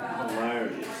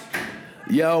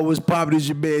Yo, what's poppin'? It's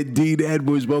your man Dean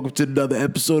Edwards. Welcome to another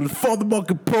episode of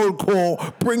FuthaMuckin Protocol.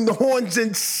 Bring the horns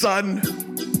in, son.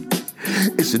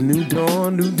 It's a new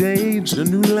dawn, new day, it's a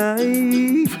new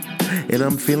life. And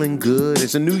I'm feeling good.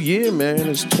 It's a new year, man.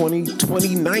 It's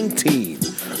 2019.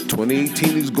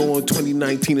 2018 is going,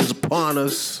 2019 is upon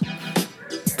us.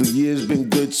 The year's been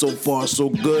good so far, so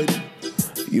good.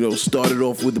 You know, started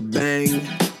off with a bang.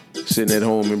 Sitting at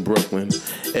home in Brooklyn,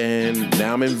 and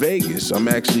now I'm in Vegas. I'm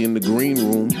actually in the green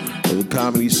room of the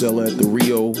Comedy Cellar at the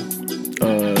Rio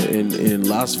in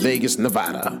Las Vegas,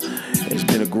 Nevada. It's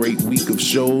been a great week of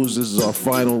shows. This is our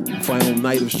final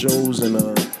night of shows, and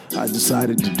I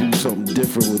decided to do something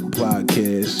different with the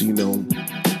podcast. You know,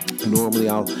 normally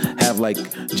I'll have like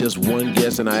just one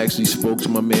guest, and I actually spoke to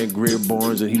my man Greer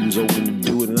Barnes, and he was open to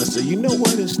do it. And I said, you know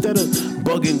what? Instead of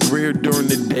bugging Greer during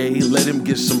the day, let him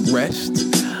get some rest.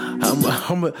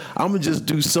 I'm gonna just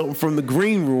do something from the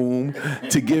green room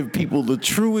to give people the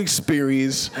true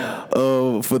experience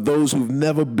for those who've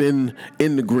never been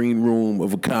in the green room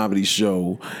of a comedy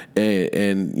show,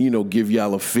 and you know, give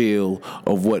y'all a feel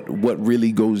of what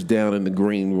really goes down in the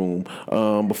green room.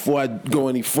 Before I go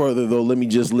any further, though, let me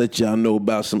just let y'all know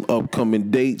about some upcoming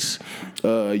dates.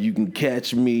 You can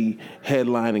catch me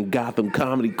headlining Gotham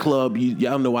Comedy Club.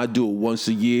 Y'all know I do it once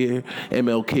a year.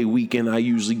 MLK weekend, I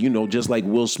usually, you know, just like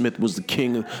Will Smith was the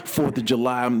king of 4th of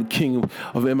July, I'm the king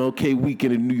of MLK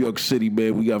weekend in New York City,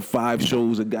 man. We got 5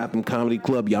 shows at Gotham Comedy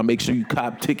Club. Y'all make sure you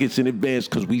cop tickets in advance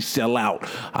because we sell out.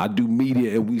 I do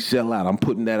media and we sell out. I'm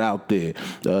putting that out there.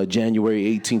 January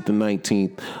 18th and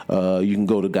 19th. You can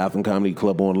go to Gotham Comedy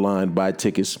Club online, buy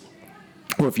tickets.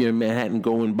 Or if you're in Manhattan,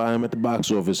 go and buy them at the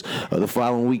box office. The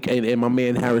following week, and my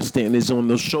man Harris Stanton is on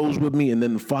those shows with me. And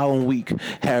then the following week,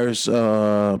 Harris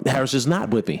is not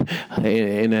with me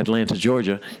in Atlanta,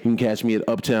 Georgia. You can catch me at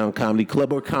Uptown Comedy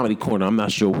Club or Comedy Corner. I'm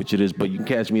not sure which it is, but you can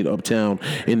catch me at Uptown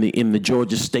in the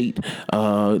Georgia State,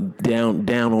 down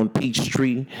on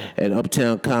Peachtree at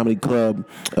Uptown Comedy Club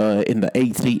in the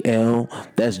ATL.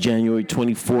 That's January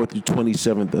 24th through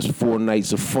 27th. That's 4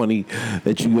 nights of funny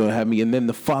that you're gonna have me. And then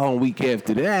the following week after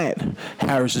that,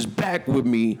 Harris is back with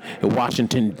me in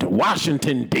Washington,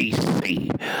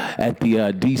 D.C. at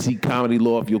the D.C. Comedy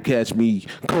Loft. You'll catch me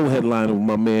co-headlining with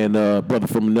my man, brother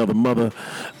from another mother,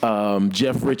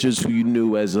 Jeff Richards, who you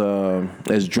knew as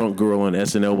Drunk Girl on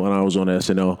SNL when I was on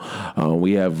SNL.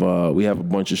 We have a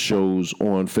bunch of shows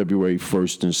on February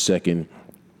 1st and 2nd.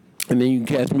 And then you can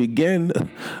catch me again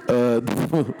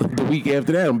the week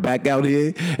after that. I'm back out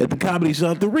here at the Comedy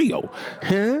Cellar at the Rio.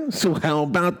 Huh? So how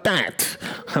about that?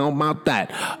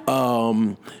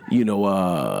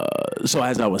 So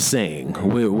as I was saying,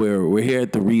 we're here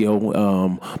at the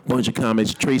Rio. Bunch of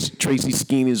comics. Traci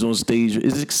Skene is on stage.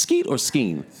 Is it Skene or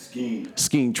Skene?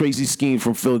 Skene. Traci Skene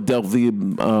from Philadelphia,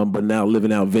 but now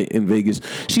living out in Vegas.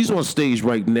 She's on stage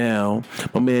right now.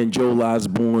 My man Joel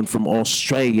Ozmborn from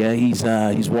Australia. He's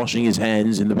washing his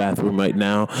hands in the bathroom right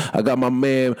now. I got my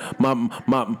man,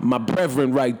 my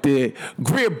brethren right there,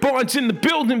 Greer Barnes in the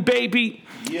building, baby.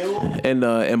 Yo. And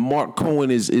Mark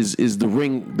Cohen is the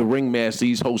ringmaster.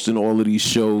 He's hosting all of these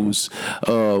shows.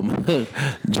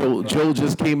 Joel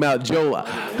just came out. Joel,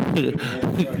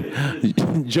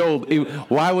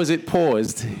 why was it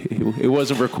paused? It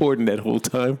wasn't recording that whole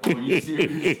time. Are you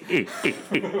serious?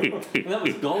 That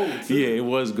was gold. Too. Yeah, it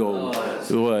was gold.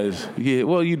 It was. Yeah,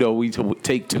 well, you know, we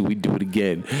take 2, we do it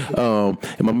again. And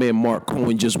my man Mark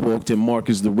Cohen just walked in. Mark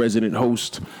is the resident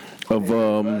host of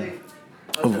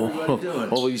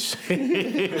holy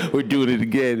shit. We're doing it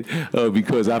again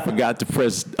because I forgot to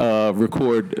press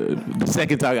record the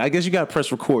second time. I guess you got to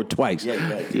press record twice. Yeah.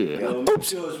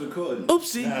 Oops.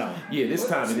 Oopsie. Now. Yeah, this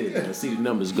time it is. I see the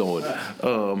numbers going.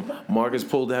 Marcus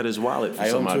pulled out his wallet for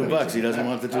I owe him $2. He doesn't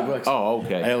want the $2. Oh,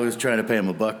 okay. I was trying to pay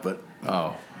him $1, but...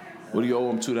 Oh. What do you owe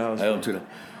him, $2? I owe him $2.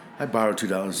 I borrowed $2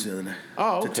 the other day.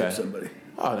 Oh, okay. To tip somebody.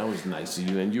 Oh, that was nice of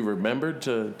you. And you remembered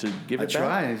to give it back? I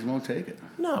try. He won't take it.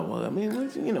 No, well, I mean,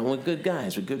 you know, we're good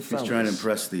guys. We're good fellas. He's trying to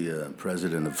impress the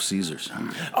president of Caesars.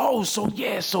 Oh, so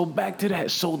back to that.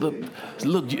 So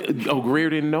Greer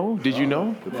didn't know? Did you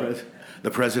know?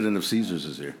 The president of Caesars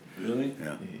is here. Really?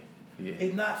 Yeah.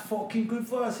 It's not fucking good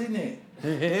for us, isn't it?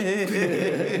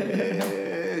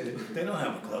 They don't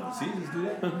have a club at Caesars, do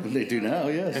they? They do now,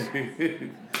 yes.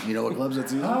 You know what clubs at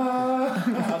Caesars?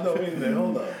 I know anything.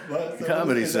 Hold up. What?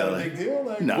 Comedy Cellar. Is that a big deal?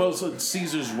 Like, No. Well, so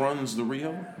Caesars runs the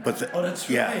Rio? But that's right.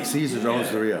 Yeah, Caesars owns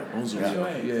the Rio. Owns the Yeah. Rio.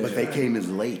 Right. Yeah. But they came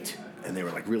in late, and they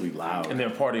were like really loud. And they're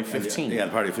a party of 15. They had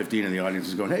a party of 15, and the audience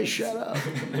was going, "Hey, shut up!"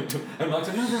 I'm like,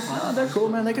 no, they're fine. Oh, they're cool,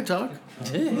 man. They can talk.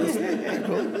 They can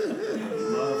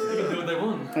do what they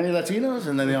want. Any Latinos?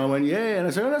 And then they all went, yeah. And I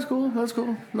said, oh, that's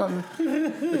cool. Nothing.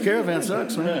 The caravan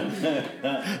sucks, man.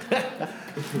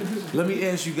 Let me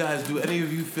ask you guys, do any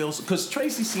of you feel... Because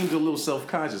Traci seems a little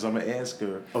self-conscious. I'm going to ask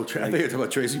her. Oh, I think you're talking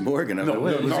about Tracy Morgan. No,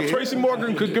 Traci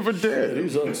Morgan could give a damn.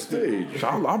 He's on stage.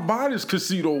 I'll buy this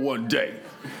casino one day.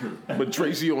 But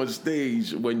Traci on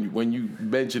stage, when you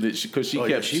mentioned it, because she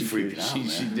kept... She freaked out, man.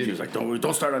 She did. She was like,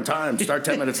 don't start on time. Start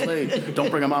 10 minutes late. Don't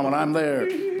bring them on when I'm there.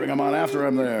 Bring them on after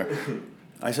I'm there.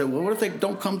 I said, well, what if they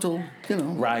don't come till,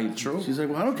 Right, true. She's like,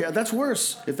 well, I don't care. That's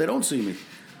worse if they don't see me.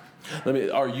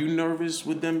 Are you nervous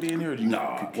with them being here? Or do you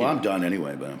Well, I'm done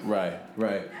anyway, but... Right.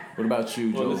 What about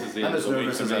you, Joe? Well, this is the I'm end as of the week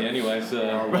nervous for as me I- anyway,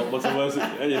 so what's the worst?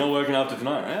 You're not working after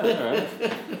tonight, right? All right.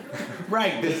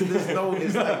 Right.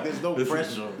 There's no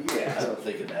pressure. Yeah, I don't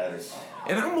think it matters.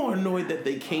 And I'm more annoyed that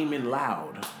they came in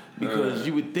loud. Because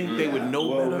you would think they would know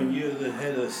Well, better. when you're the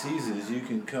head of Caesars, you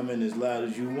can come in as loud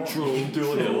as you want. True. Do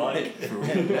what you like.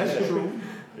 That's true.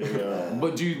 Yeah.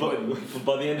 But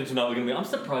By the end of tonight, we're going to be, I'm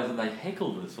surprised that they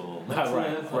heckled us all.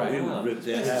 Right. We would rip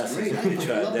their asses if we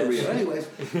tried that shit. Anyways,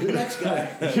 the next guy.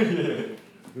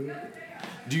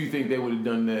 do you think they would have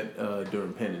done that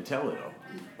during Penn and Teller,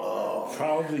 though?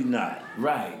 Probably not.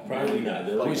 Right. Probably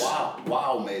not. Like,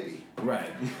 wow, maybe. Right.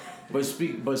 But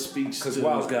speaks Because to...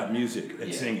 Wild's got music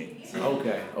and singing.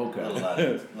 Okay.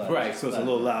 Right. So it's a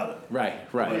little louder. Right.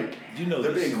 You know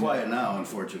They're this. being quiet now,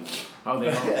 unfortunately. Oh, they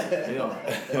are.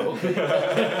 Okay.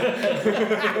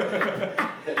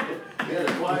 Yeah,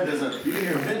 they're quiet as a... You can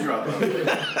hear a pin drop.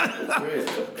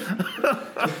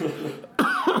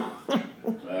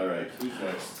 All right, who's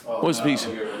next? What speaks?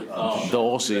 The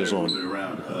Aussies on.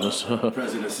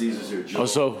 President Caesar's here.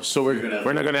 Joel. So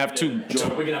we're not gonna have two. We're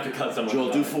going to have to cut someone.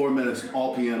 Joel, do 4 minutes,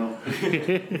 all piano.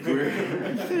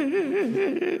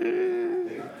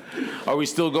 Are we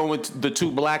still going with the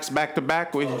two blacks back to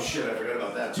back? Oh shit, I forgot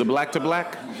about that. The black to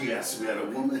black? Yes, we had a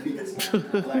woman.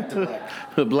 Black to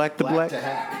black. The black to black. To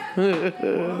hack.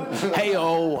 Hey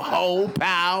ho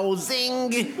pow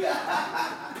zing.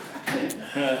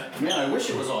 Man, I wish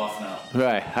it was off now.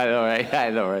 Right, I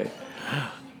know, right.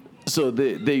 So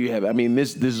there you have it. I mean,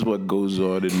 this is what goes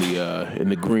on in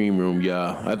the green room,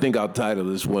 y'all. I think I'll title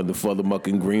this one the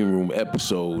FuthaMuckin Green Room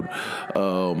episode.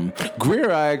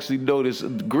 Greer, I actually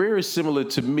noticed, Greer is similar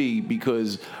to me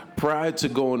because prior to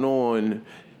going on,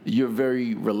 you're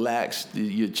very relaxed.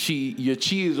 Your chi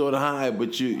is on high,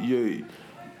 but you're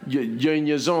in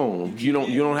your zone. You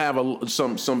don't have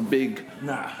some big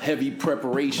heavy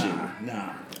preparation.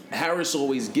 Nah. Harris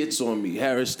always gets on me.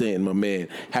 Harris Stan, my man.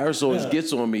 Harris always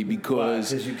gets on me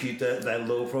because you keep that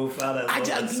low profile.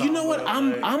 you know what?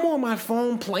 I'm on my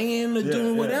phone playing or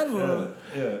doing whatever.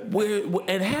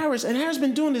 And Harris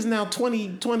been doing this now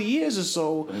 20 years or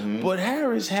so. Mm-hmm. But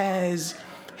Harris has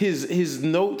his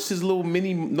notes, his little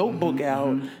mini notebook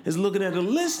out, is looking at the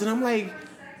list, and I'm like,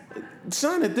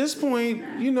 son, at this point,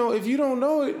 if you don't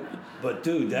know it. But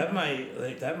dude, that might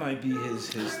be his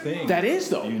thing. That is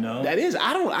though. That is.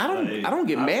 I don't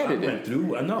get mad at it.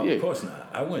 Of course not.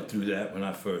 I went through that when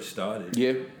I first started.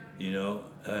 Yeah.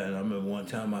 And I remember one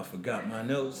time I forgot my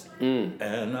notes and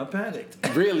I panicked.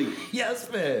 Really? Yes,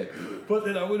 man. But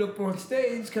then I went up on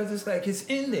stage because it's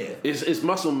in there. It's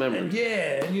muscle memory. And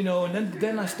and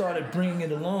then I started bringing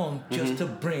it along just to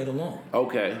bring it along.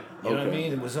 Okay. You know what I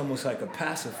mean? It was almost like a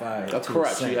pacifier. A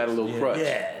crutch. You had a little crutch.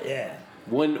 Yeah.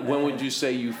 When would you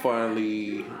say you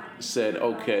finally said,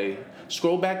 okay,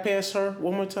 scroll back past her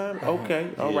one more time? Okay,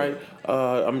 all right.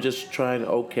 I'm just trying,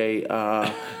 okay.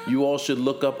 You all should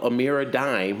look up Amira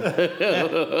Dime.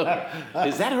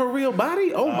 Is that her real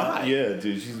body? Oh, my. Yeah,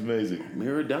 dude, she's amazing.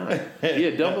 Amira Dime.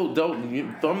 Yeah, double,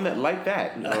 thumb that like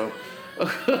that.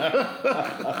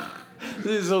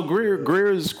 So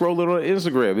Greer is scrolling on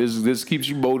Instagram. This keeps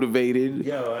you motivated.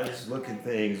 Yo, I just look at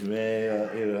things, man.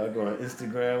 I go on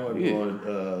Instagram. I go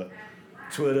on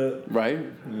Twitter. Right.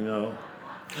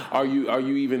 Are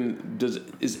you even?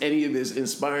 Is any of this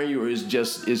inspiring you, or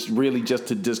it's really just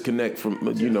to disconnect from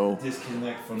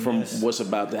disconnect from what's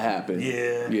about to happen?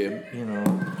 Yeah.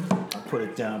 I put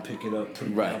it down, pick it up.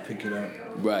 Pick it up.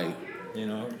 Right.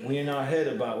 We in our head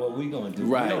about what we're gonna do.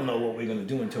 Right. We don't know what we're gonna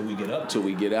do until we get up. Till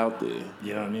we get out there.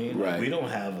 You know what I mean? Right. We don't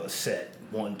have a set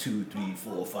 1, 2, 3,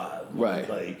 4, 5.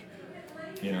 Right.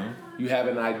 You have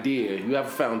an idea. You have a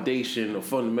foundation, a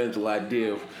fundamental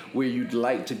idea of where you'd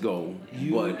like to go.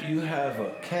 You have a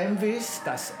canvas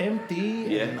that's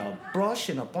empty and a brush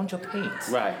and a bunch of paints.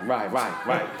 Right.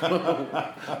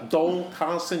 Don't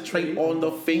concentrate on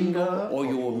the finger or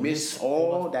you will miss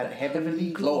all that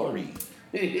heavenly glory.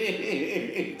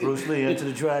 Bruce Lee, Enter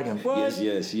the Dragon. What?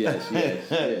 Yes.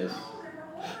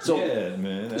 So, yeah,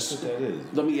 man, that's what that is.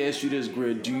 Let me ask you this,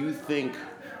 Greer. Do you think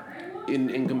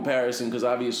in comparison, because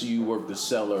obviously you work the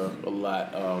Cellar a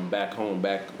lot back home,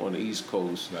 back on the East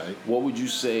Coast. Right. What would you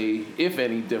say, if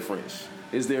any, difference?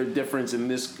 Is there a difference in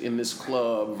this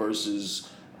club versus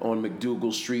on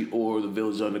McDougal Street or the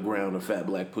Village Underground or Fat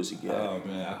Black Pussycat? Oh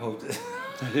man, I hope that.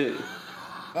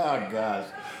 Oh gosh.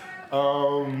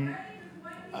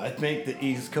 I think the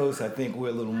East Coast. I think we're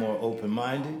a little more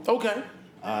open-minded. Okay.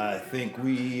 I think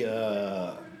we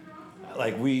I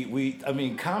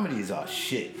mean, comedy is our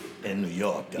shit in New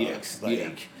York, dogs. Yeah,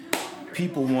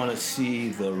 people want to see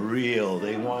the real.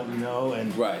 They want,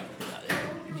 and Right.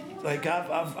 like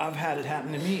I've had it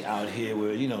happen to me out here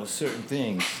where, certain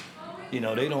things, they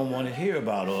don't want to hear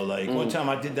about. Or like one time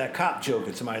I did that cop joke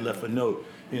and somebody left a note,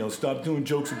 stop doing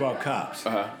jokes about cops.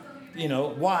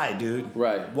 Why, dude?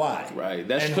 Right. Why? Right.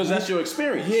 That's because that's your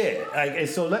experience. Yeah. And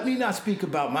so let me not speak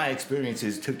about my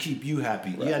experiences to keep you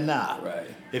happy. Right. Yeah, nah. Right.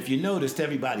 If you noticed,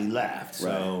 everybody laughed.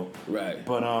 So. Right.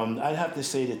 But I'd have to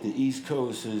say that the East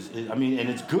Coast is and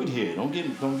it's good here. Don't get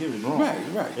it wrong.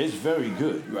 Right. It's very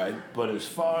good. Right. But as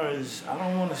far as, I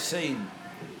don't want to say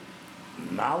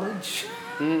knowledge.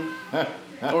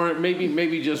 Or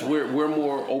maybe just we're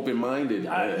more open-minded.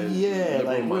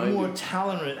 We're more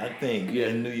tolerant, I think,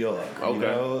 in New York.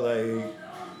 Okay.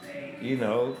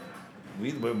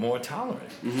 We're more tolerant.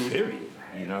 Period.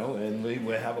 And we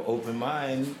have an open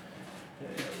mind.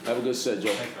 Have a good set,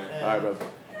 Joe. All right, bro.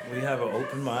 We have an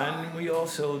open mind, and we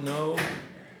also know,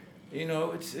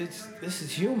 this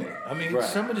is human. I mean, Right.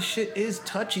 some of the shit is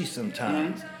touchy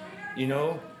sometimes.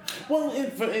 Well,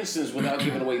 for instance, without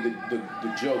giving away the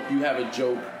joke, you have a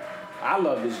joke. I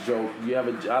love this joke. I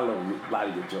love a lot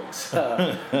of your jokes.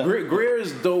 Greer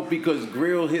is dope because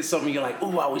Greer will hit something you're like,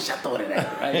 ooh, I wish I thought of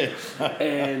that, right?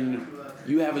 And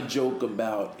you have a joke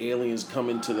about aliens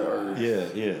coming to the earth.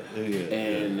 Yeah.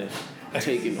 And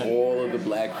taking all of the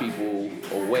black people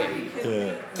away.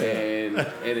 Yeah. And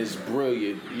it's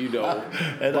brilliant,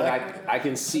 And but I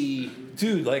can see.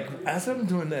 Dude, like as I'm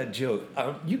doing that joke,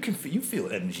 you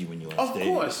feel energy when you're on stage.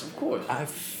 Of course. I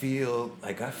feel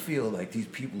like these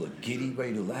people are giddy,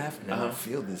 ready to laugh, and then I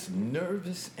feel this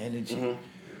nervous energy.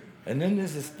 And then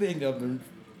there's this thing I've been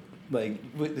like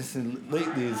witnessing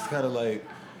lately. It's kind of like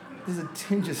there's a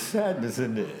tinge of sadness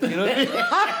in there. You know what I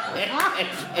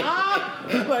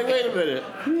mean? Like, wait a minute,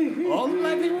 all the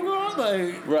black people gone?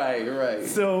 Like, right.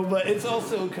 So, but it's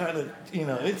also kind of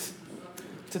it's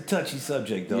a touchy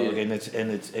subject, dog, and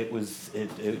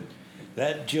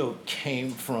that joke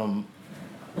came from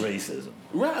racism.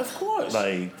 Right, of course.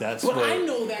 Like that's But what I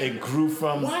know that it grew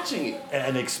from watching it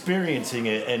and experiencing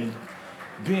it and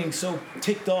being so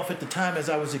ticked off at the time as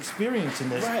I was experiencing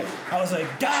this. Right. I was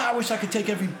like, God, I wish I could take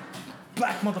every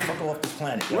black motherfucker off this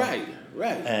planet. Yo. Right.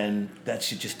 And that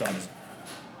shit just started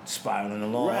spiraling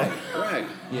along. Right.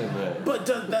 Yeah, But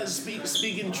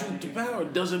speaking truth to power,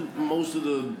 doesn't most of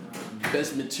the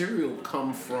best material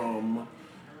come from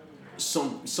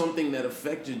something that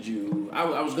affected you?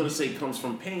 I was gonna say comes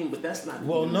from pain, but that's not.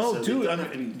 Well, no, dude. I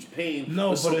mean, pain.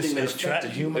 No, but it's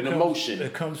affected you, an humor. emotion.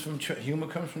 It comes from humor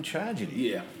comes from tragedy.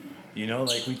 Yeah.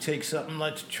 Like we take something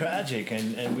that's tragic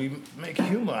and we make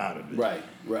humor out of it.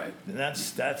 Right. And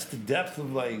that's the depth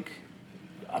of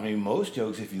most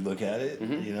jokes if you look at it,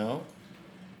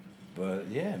 But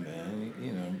yeah,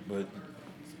 man, but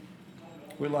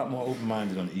we're a lot more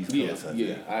open-minded on the East Coast.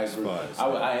 I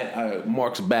agree.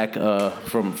 Mark's back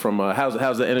from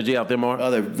how's the energy out there, Mark? Oh,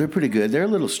 they're pretty good. They're a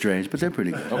little strange, but they're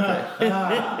pretty good. Okay.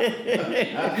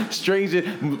 Strange.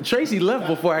 Traci left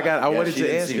before I wanted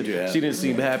to ask her. She didn't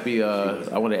seem happy.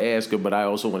 I want to ask her, but I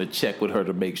also want to check with her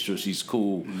to make sure she's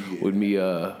cool with me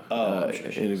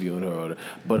interviewing her.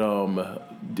 But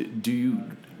do you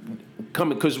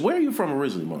coming, because where are you from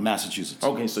originally, Mark? Massachusetts.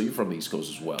 Okay, so you're from the East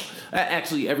Coast as well.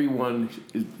 Actually, everyone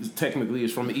technically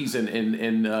is from the East,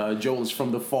 and Joel is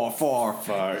from the far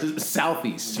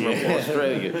Southeast, from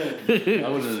Australia. I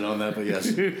wouldn't have known that, but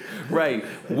yes. Right.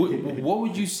 What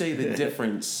would you say the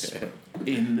difference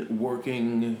in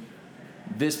working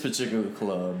this particular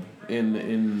club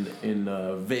in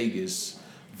Vegas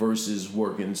versus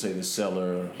working, say, the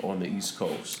Cellar on the East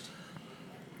Coast?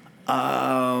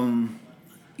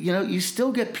 You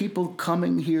still get people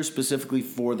coming here specifically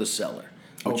for the Cellar,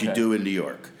 which you do in New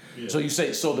York. Yeah. So you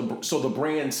say the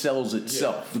brand sells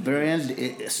itself. Yeah. The brand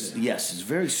is it's a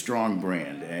very strong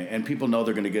brand, and people know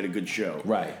they're going to get a good show.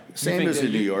 Right. Same as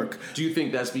in New York. Do you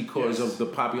think that's because of the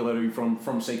popularity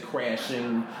from say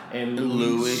Crashing and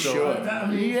Louis? Sure.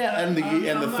 And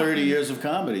the 30 years of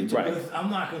comedy. Right. I'm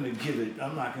not going to give it.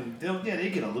 They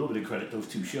get a little bit of credit, those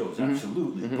two shows,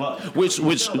 absolutely. Mm-hmm. But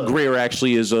which Greer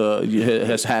actually has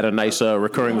had a nice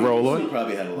recurring role on.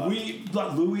 Probably had a lot.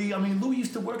 Louis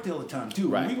used to work there all the time too.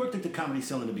 Right. worked at the Comedy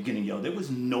Cellar in the beginning, yo, there was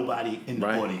nobody in the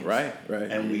audience. Right.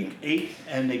 And we ate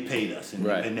and they paid us. And,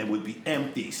 Right. and it would be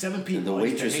empty. 7 people. The I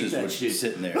used to hate waitresses that were shit.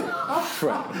 sitting there. And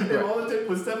all it took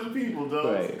was 7 people, dog.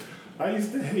 Right. I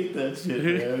used to hate that shit,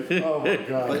 man. Oh my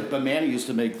God. But Manny used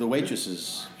to make the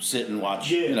waitresses sit and watch.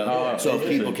 Yeah. You know, so if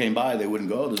people came by, they wouldn't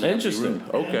go. There's an empty Interesting. room.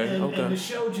 Okay. And the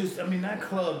show just, I mean, that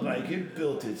club, like, it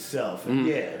built itself. And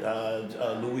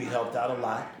Louis helped out a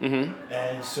lot.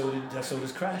 And so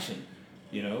does Crashing,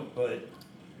 you know. But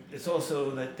it's also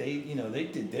that they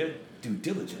did their due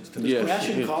diligence to the Yeah.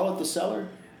 Crashing call it the Cellar?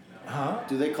 Huh?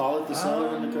 Do they call it the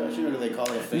Cellar in the Crashing, or do they call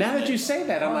it a fan Now that name? you say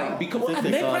that, I'm like, because I think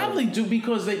they they call it- probably do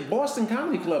because Boston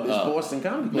Comedy Club is Boston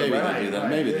Comedy Club, Maybe right? they do that.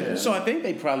 Maybe they do. So I think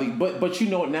they probably, but you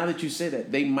know, now that you say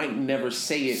that, they might never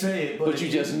say it, but you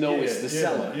just know it's the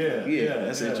Cellar.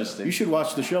 That's interesting. You should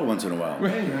watch the show once in a while.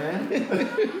 Hey,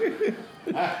 man.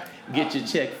 Get your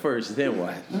check first, then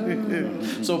watch.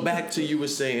 So back to you were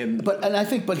saying,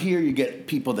 But here you get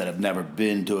people that have never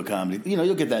been to a comedy. You know,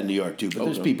 you'll get that in New York too. But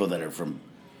there's people that are from,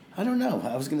 I don't know.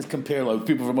 I was going to compare like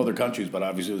people from other countries, but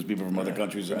obviously there's people from other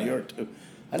countries in New York too.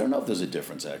 I don't know if there's a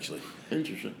difference actually.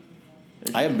 interesting.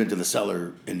 I haven't been to the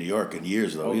Cellar in New York in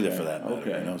years though, either for that matter.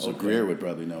 Okay, You know? So okay. Greer would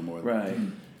probably know more. Right.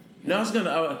 Now I was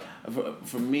gonna,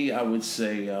 for me, I would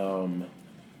say,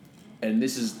 and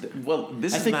this is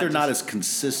I think they're not as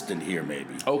consistent here.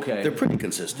 Maybe. Okay. They're pretty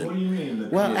consistent. What do you mean?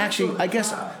 Well, actually, I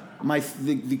guess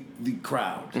the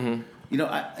crowd. You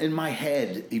know, in my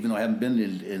head, even though I haven't been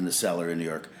in the Cellar in New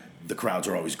York, the crowds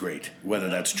are always great. Whether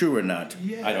that's true or not,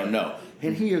 I don't know.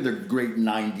 And here, they're great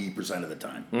 90% of the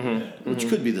time, which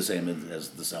could be the same as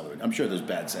the Cellar. I'm sure there's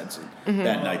bad sets and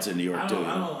bad nights in New York too.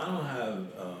 I don't have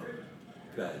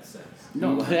bad sense.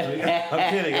 No, I'm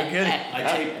kidding.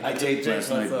 I taped last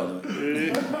night. By the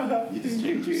way. You just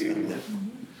changed yourself.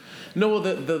 No, well,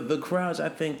 the crowds. I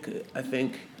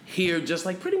think here, just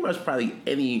like pretty much probably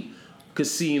any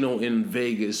casino in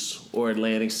Vegas or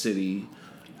Atlantic City,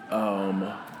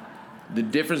 the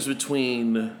difference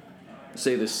between,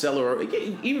 say, the Cellar, or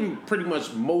even pretty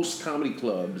much most comedy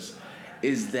clubs,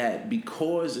 is that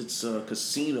because it's a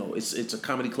casino, it's a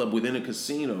comedy club within a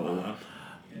casino.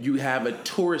 You have a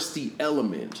touristy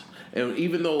element, and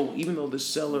even though the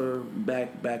Cellar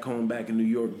back home back in New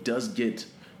York does get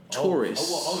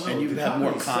tourists, And you have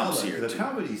more comps here, The too.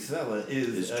 Comedy Cellar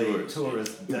is It's a tourist.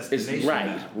 tourist it's destination.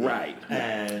 right.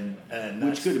 And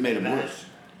Which could have made it that- worse.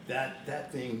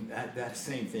 That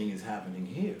same thing is happening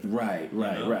here. Right.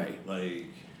 Like,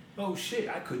 oh shit,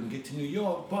 I couldn't get to New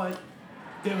York, but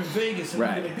they're in Vegas and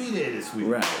Right. I'm gonna be there this week.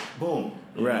 Right. Boom.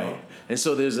 you Right. know? And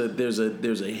so there's a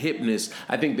hipness.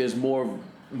 I think there's more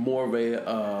of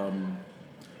a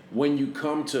when you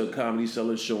come to a Comedy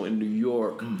Cellar show in New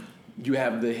York, you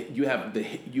have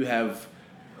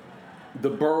the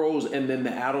boroughs and then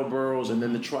the outer boroughs and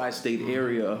then the tri-state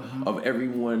area of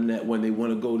everyone that when they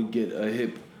want to go to get a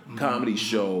hip comedy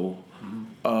show,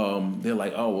 they're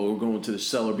like, oh, well, we're going to the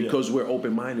Cellar because we're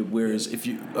open-minded. Whereas if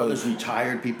you There's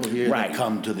retired people here that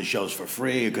come to the shows for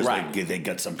free because they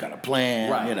got some kind of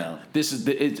plan. You know, this is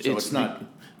it's not.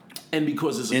 And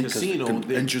because it's a casino,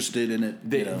 they're interested in it.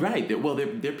 You know. Right.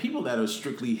 They're people that are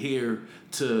strictly here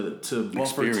to buffer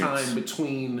Experience. time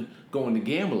between going to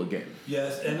gamble again.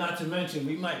 Yes, and not to mention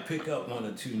we might pick up 1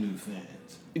 or 2 new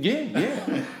fans.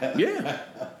 Yeah.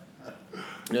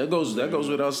 That goes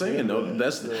without saying though.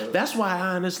 That's why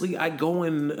honestly I go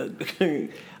in.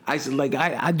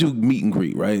 I do meet and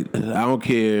greet, right? I don't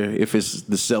care if it's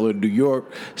the Cellar in New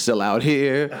York, Cellar out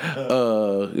here.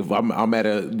 If I'm at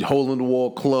a hole in the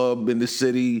wall club in the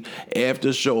city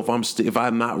after show, if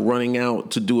I'm not running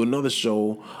out to do another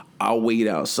show, I'll wait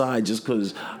outside just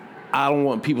because. I don't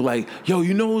want people like, yo,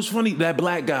 you know who's funny? That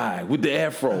black guy with the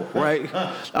afro, right?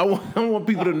 I want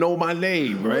people to know my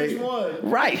name, right? Which one?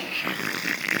 Right.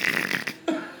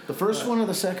 The first one or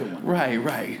the second one?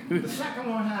 Right. The second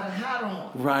one had a hat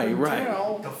on. Right.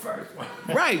 The first one.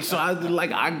 Right. So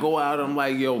I go out, I'm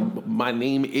like, yo, my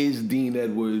name is Dean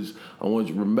Edwards. I want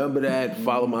you to remember that.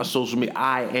 Follow my social media.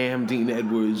 I am Dean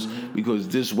Edwards because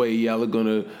this way y'all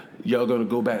gonna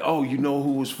go back. Oh, you know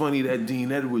who was funny? That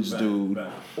Dean Edwards dude.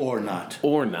 Or not.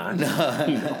 Or not.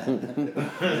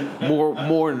 more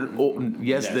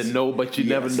yes than no, but you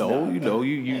never know. You know,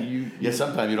 you Yeah,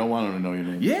 sometimes you don't want them to know your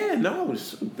name. Yeah, no.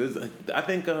 I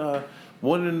think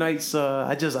one of the nights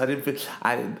I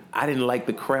didn't like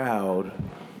the crowd,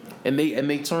 and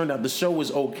they turned out the show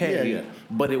was okay,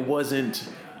 but it wasn't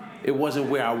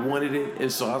where I wanted it,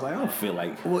 and so I was like, I don't feel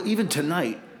like. Well, even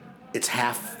tonight, it's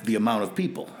half the amount of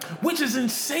people, Which is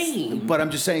insane. But I'm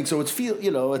just saying, so it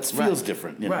feels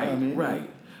different. You know Right, what I mean? right.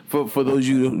 For those of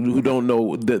you who don't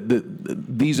know,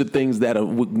 these are things that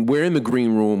we're in the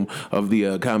green room of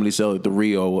the Comedy Cellar at the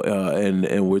Rio,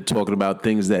 and we're talking about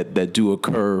things that do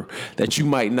occur that you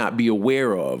might not be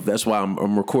aware of. That's why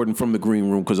I'm recording from the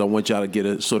green room, because I want y'all to get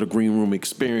a sort of green room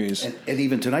experience. And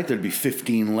even tonight there'd be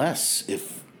 15 less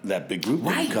if that big group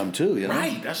didn't come too. You know?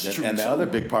 Right, that's true. And the other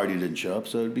big party didn't show up,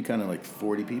 so it'd be kind of like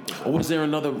 40 people. Or was there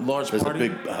another large There's party? a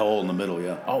big hole in the middle,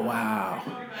 yeah. Oh wow!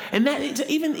 And that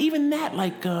even that,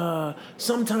 like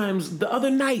sometimes the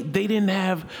other night they didn't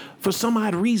have, for some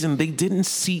odd reason, they didn't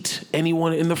seat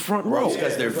anyone in the front row. It's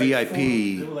because they're VIP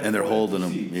and they're holding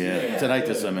them. Yeah. Tonight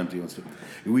there's some empty ones too.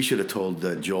 We should have told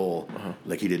Joel,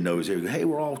 like he didn't know he was here. Hey,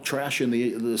 we're all trashing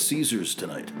the Caesars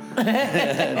tonight.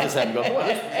 Just have him go,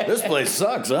 this place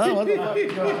sucks, huh? What the fuck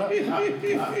is going on?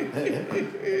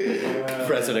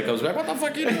 President comes back, what the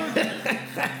fuck are you doing?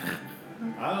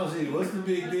 I don't see, what's the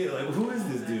big deal? Like, who is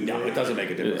this dude? No, it doesn't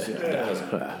make a difference.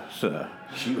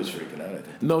 She was freaking out, I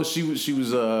think. No, she was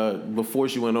before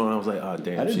she went on. I was like, oh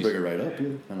damn. I didn't bring her right up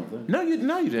either, I don't think. No, you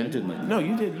didn't. I didn't. No,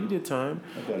 you did. You did time.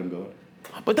 I got him going.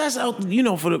 But that's out, for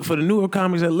the newer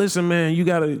comics that listen, man. You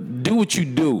gotta do what you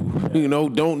do.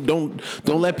 Don't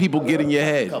let people get in your A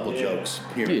head. couple jokes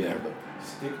here and there, but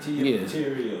Stick to your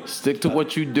material. Stick to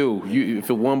what you do. If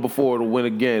it won before, it'll win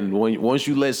again. Once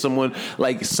you let someone,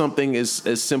 like something as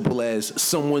simple as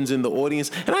someone's in the audience,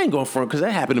 and I ain't going front because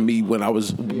that happened to me when I was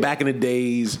back in the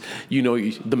days.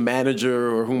 The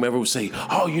manager or whomever would say,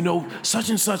 "Oh, such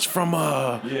and such from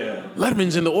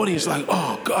Letterman's in the audience." Like,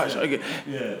 oh gosh,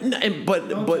 but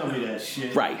Don't tell me that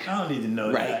shit. Right. I don't need to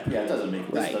know that. yeah, it doesn't make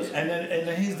Right. sense. And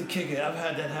then here's the kicker. I've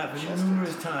had that happen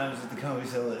numerous times at the Comedy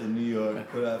Cellar in New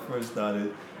York when I first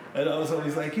started. And I was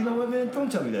always like, you know what, man,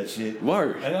 don't tell me that shit.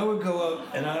 Word. And I would go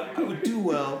up and I would do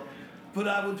well, but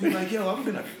I would be like, yo,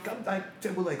 they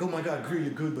were like, oh my God, Greer,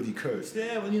 you're good, but he cursed.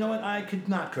 Yeah, well, you know what, I could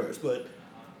not curse, but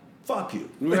fuck you.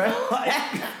 Right.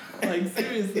 like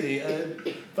seriously,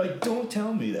 don't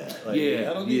tell me that. Like,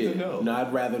 I don't need to know. No,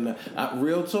 I'd rather not.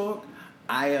 Real talk,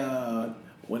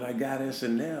 when I got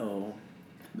SNL,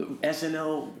 the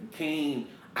SNL came.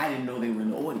 I didn't know they were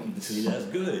in the audience. See, that's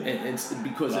good. And it's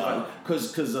because I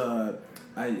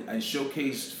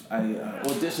showcased, I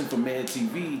auditioned for Mad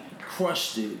TV,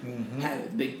 crushed it.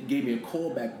 Mm-hmm. They gave me a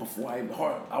callback before I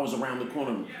was around the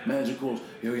corner. Manager calls,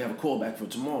 yo, you have a callback for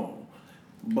tomorrow.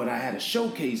 But I had a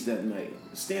showcase that night,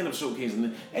 stand-up showcase,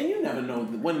 and you never know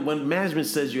when management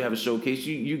says you have a showcase,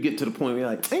 you get to the point where you're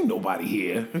like, ain't nobody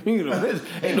here, there's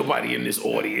ain't nobody in this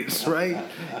audience, right?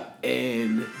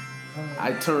 And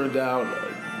I turned out.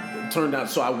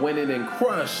 So I went in and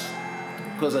crushed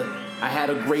because I had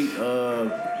a great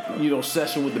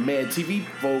session with the Mad TV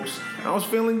folks. I was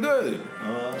feeling good,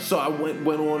 so I went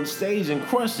on stage and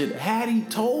crushed it. Had he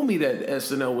told me that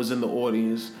SNL was in the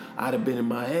audience, I'd have been in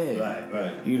my head.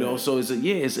 Right. So it's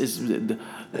it's a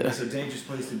dangerous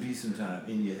place to be sometimes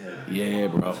in your head. Yeah,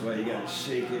 bro. That's why you gotta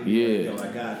shake it. Yeah. I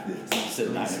got this. It's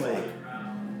at 9 o'clock.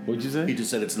 What'd you say? He just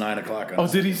said it's 9 o'clock. Oh,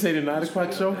 did he say the 9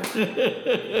 o'clock show?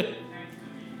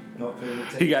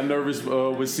 He got nervous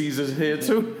with Caesar's here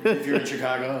too. If you're in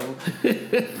Chicago.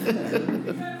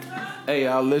 Hey,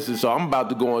 listen. So I'm about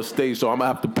to go on stage, so I'm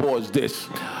gonna have to pause this.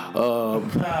 Hey,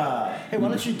 why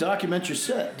don't you document your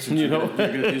set? Since you're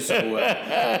gonna do so well.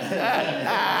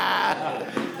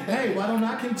 Hey, why don't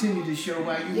I continue the show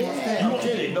while you on stage? I'm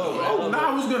kidding. No, I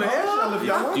was gonna ask y'all if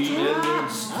y'all want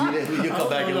to. You come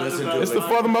back and listen to it. It's the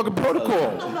FuthaMuckin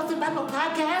protocol. nothing about no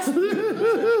podcast.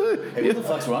 Hey, what the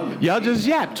fuck's wrong with you? Y'all just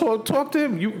yap. Talk to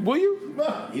him. Will you?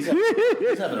 He's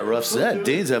having a rough set.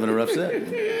 Dean's having a rough set.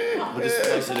 We'll just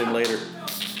slice it in later.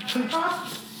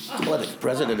 What, the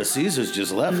president of Caesars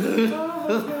just left? It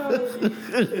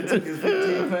took his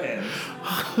 15 fans.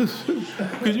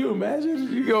 Could you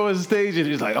imagine? You go on stage and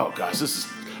he's like, "Oh gosh, this is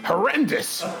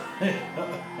horrendous."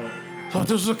 Thought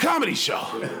this was a comedy show.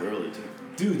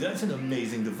 Dude, that's an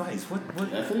amazing device. What?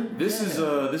 This is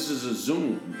a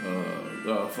Zoom.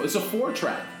 It's a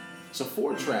 4-track. It's a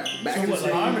 4-track. Back in the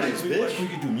day, harmonies, bitch. We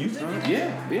could do music?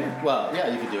 Yeah. Well, yeah,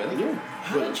 you could do anything. Yeah.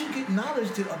 How did you get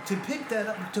knowledge to pick that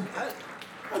up?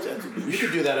 You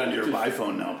could do that on your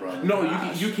iPhone now, probably. No,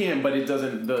 you can, but it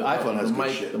doesn't. The iPhone has the good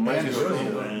mic. shit. The mic is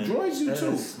Android, Droids do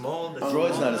too. Small.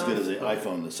 Droid's not as good as the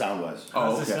iPhone, the sound-wise.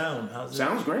 How's it sound?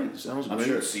 Sounds great. I'm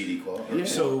sure it's CD quality. Yeah.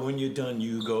 So when you're done,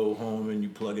 you go home and you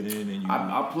plug it in and you.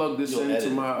 I plug this into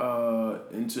edit. my I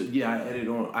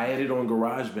edit on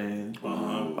GarageBand.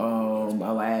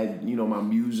 I'll add my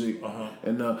music.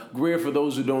 And Greer, for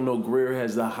those who don't know, Greer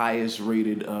has the highest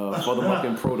rated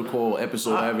FuthaMuckin protocol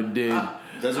episode I ever did.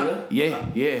 Does it really?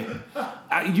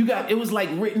 Yeah. It was like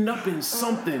written up in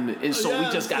something, and so we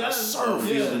just gotta surf.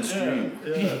 Field and Stream.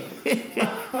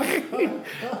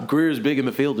 Greer's big in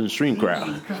the Field and Stream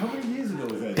crowd. How many years ago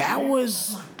was that? That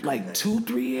was like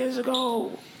 2-3 years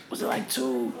ago. Was it like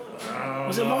 2?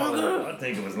 Was it longer? I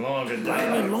think it was longer. Might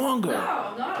have been longer. No,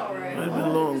 not already. Might have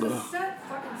been longer. The set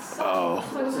fucking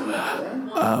sucked.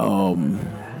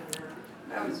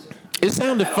 That was just... It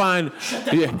sounded fine.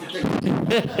 Yeah.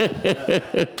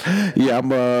 Yeah,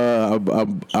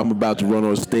 I'm about to run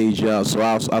on stage, y'all. So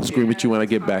I'll scream at you when I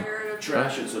get back.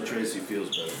 Trash it so Traci feels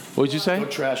better. What'd you say? Don't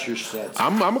trash your sets.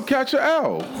 I'm gonna catch an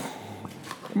L.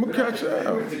 I'm gonna catch an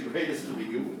L. The greatest will be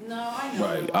you. No, I know.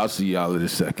 Right. I'll see y'all in a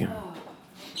second.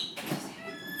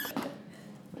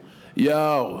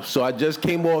 Yo, so I just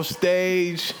came off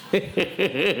stage,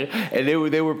 and they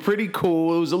were pretty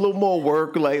cool. It was a little more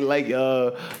work, like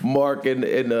Mark and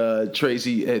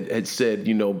Traci had said.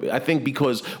 You know, I think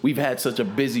because we've had such a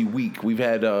busy week, we've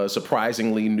had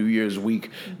surprisingly New Year's week.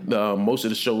 Most of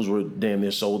the shows were damn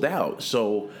near sold out.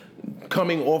 So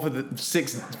coming off of the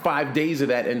 5 days of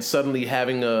that, and suddenly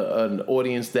having an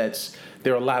audience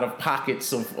there are a lot of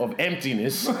pockets of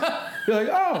emptiness. You're like,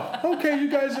 oh, okay, you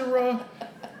guys are.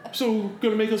 So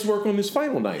gonna make us work on this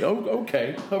final night. Oh,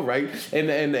 okay, all right. And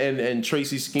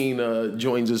Traci Skene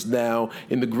joins us now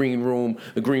in the green room.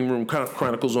 The Green Room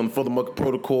Chronicles on the FuthaMuckin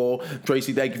protocol.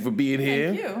 Traci, thank you for being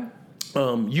here. Thank you.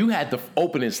 You had the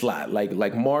opening slot,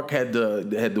 like Mark had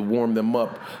to warm them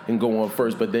up and go on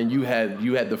first, but then you had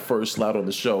the first slot on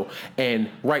the show. And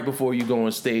right before you go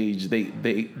on stage,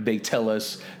 they tell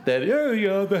us that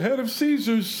the head of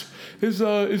Caesars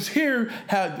is here.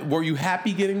 Were you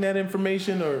happy getting that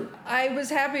information, or? I was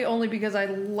happy only because I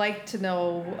like to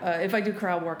know if I do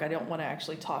crowd work, I don't want to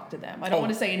actually talk to them. I don't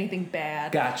want to say anything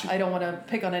bad. Gotcha. I don't want to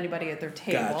pick on anybody at their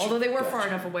table. Gotcha. Although they were far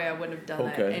enough away, I wouldn't have done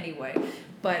that anyway.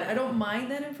 But I don't mind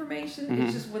that information. Mm-hmm.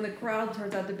 It's just when the crowd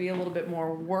turns out to be a little bit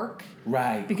more work.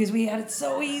 Right. Because we had it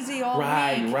so easy all week.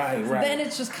 Right. Then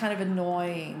it's just kind of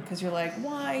annoying because you're like,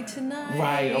 why tonight?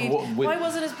 Right. Why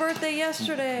wasn't his birthday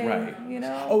yesterday? Right. You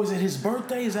know? Oh, is it his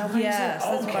birthday? Is that what you said? Yes,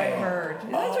 that's what I heard.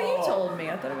 That's what you Oh. told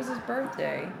me. I thought it was his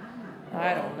birthday.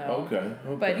 I don't know. Okay.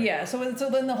 But yeah, so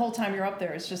then the whole time you're up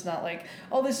there, it's just not like,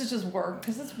 oh, this is just work,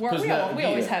 because it's work. We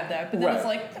always have that, but then it's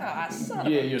like, son of a...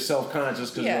 you're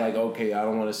self-conscious because you're like, okay, I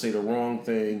don't want to say the wrong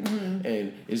thing,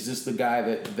 and is this the guy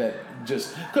that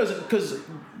just because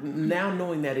now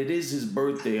knowing that it is his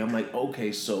birthday, I'm like,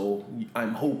 okay, so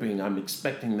I'm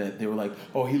expecting that they were like,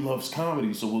 oh, he loves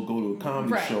comedy, so we'll go to a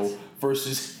comedy show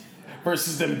versus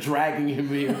them dragging him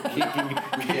here, kicking,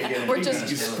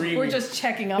 we're just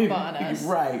checking up on us.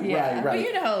 Right. But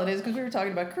you know how it is, because we were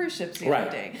talking about cruise ships the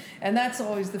other day, and that's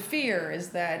always the fear, is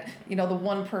that the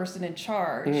one person in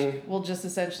charge will just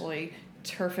essentially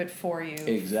turf it for you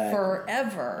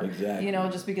forever. Exactly.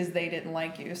 Just because they didn't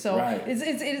like you. So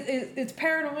it's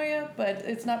paranoia, but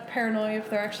it's not paranoia if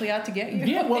they're actually out to get you.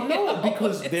 Yeah, well, no,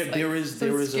 because there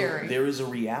is a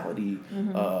reality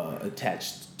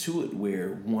attached to it where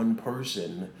one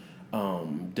person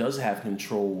does have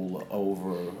control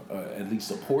over at least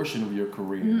a portion of your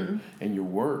career and your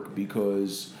work,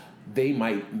 because they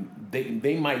might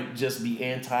just be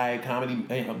anti-comedy,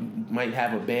 might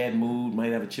have a bad mood,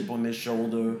 might have a chip on their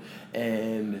shoulder,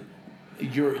 and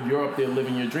you're up there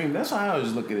living your dream. That's how I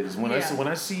always look at it. Is when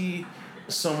I see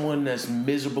someone that's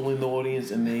miserable in the audience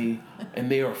and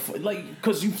they are like,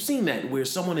 because you've seen that where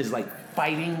someone is like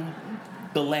fighting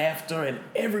the laughter, and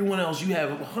everyone else, you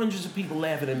have hundreds of people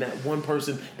laughing, and that one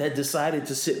person that decided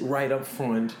to sit right up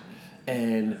front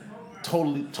and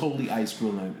totally ice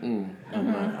screw, like, I'm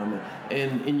not.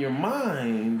 And in your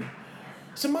mind,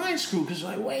 it's a mind screw, because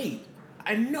you're like, wait,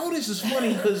 I know this is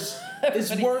funny because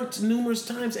it's worked numerous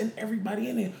times and everybody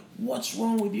in it. What's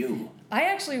wrong with you? I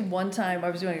actually, one time, I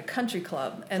was doing a country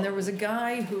club, and there was a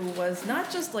guy who was not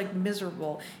just like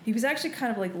miserable. He was actually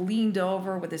kind of like leaned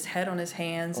over with his head on his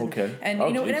hands. And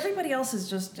everybody else is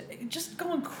just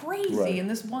going crazy. Right. And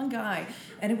this one guy,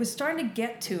 and it was starting to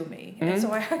get to me. And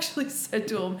so I actually said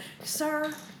to him,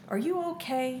 "Sir, are you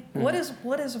okay? What is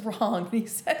wrong?" And he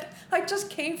said, "I just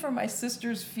came from my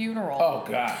sister's funeral." Oh,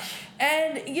 gosh.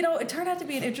 And, it turned out to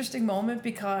be an interesting moment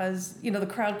because, the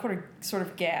crowd sort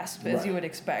of gasped, as you would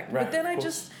expect. Right. But then I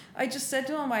just said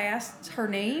to him, I asked her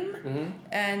name,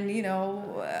 and,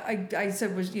 I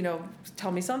said,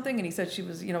 tell me something. And he said she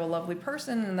was, a lovely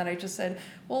person. And then I just said,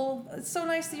 well, it's so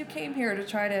nice that you came here to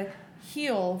try to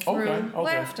heal through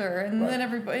laughter, and then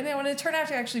everybody, and it turned out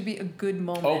to actually be a good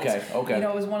moment. Okay. You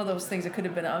know, it was one of those things that could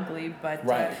have been ugly, but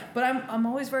but I'm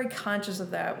always very conscious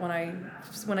of that when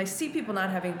I see people not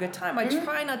having a good time. I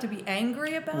try not to be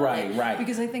angry about it,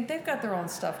 because I think they've got their own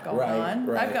stuff going on.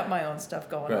 I've got my own stuff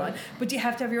going on. But do you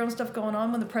have to have your own stuff going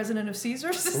on when the president of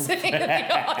Caesars is sitting in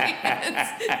the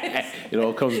audience? It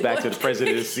all comes back to the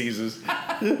president of Caesars.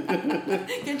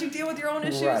 Can't you deal with your own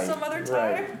issues some other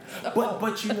time?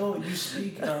 But you know,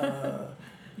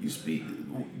 you speak.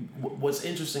 What's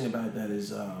interesting about that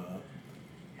is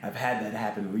I've had that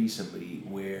happen recently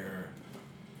where,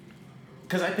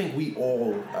 because I think we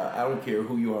all, I don't care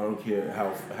who you are, I don't care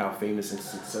how famous and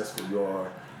successful you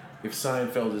are. If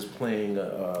Seinfeld is playing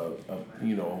a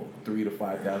 3,000 to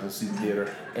 5,000 seat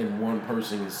theater and one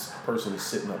person is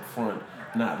sitting up front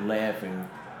not laughing,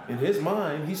 in his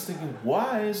mind he's thinking,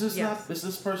 why is this not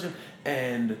this person?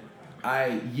 And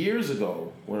years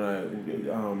ago, when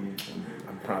I'm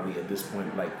probably at this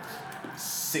point like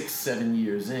 6-7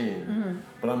 years in,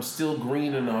 but I'm still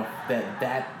green enough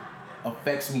that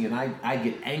affects me and I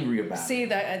get angry about it. See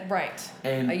that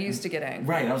and I used to get angry.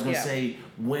 Right, I was gonna say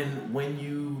when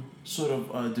you sort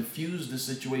of diffuse the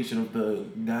situation of the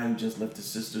guy who just left his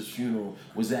sister's funeral,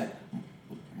 was that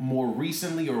more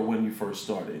recently or when you first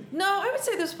started? No, I would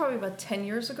say this was probably about 10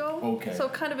 years ago. Okay. So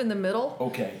kind of in the middle.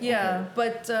 Okay. Yeah,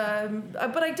 okay.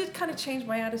 But I did kind of change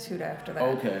my attitude after that.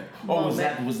 Okay. Oh, was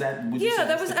that? Yeah,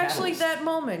 that was actually catalyst? That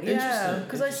moment. Yeah,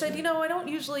 because I said, Interesting. I don't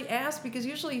usually ask, because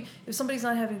usually if somebody's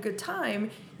not having a good time,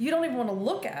 you don't even want to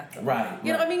look at them. Right.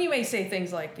 You know, I mean, you may say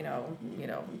things like, the lines.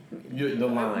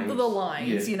 The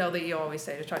lines, that you always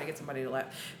say to try to get somebody to laugh.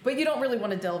 But you don't really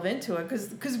want to delve into it,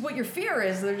 because what your fear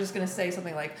is, they're just going to say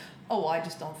something like, oh, well, I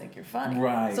just don't think you're funny.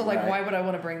 Right. So why would I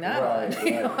want to bring that on?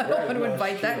 I don't want to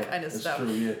invite that kind of that's stuff. True,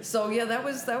 yeah. So that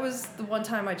was the one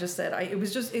time I just said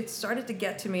it started to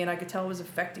get to me, and I could tell it was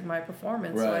affecting my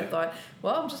performance. Right. So I thought,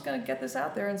 well, I'm just going to get this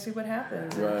out there and see what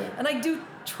happens. Right. And I do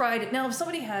try to now.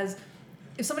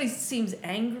 If somebody seems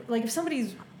angry, like if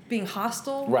somebody's being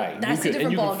hostile, that's a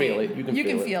different ballgame. You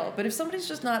can feel it. But if somebody's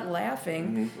just not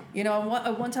laughing,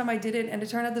 one time I did it, and it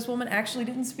turned out this woman actually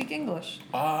didn't speak English.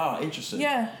 Ah, interesting.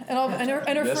 Yeah, and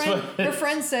her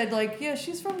friend said, like, yeah,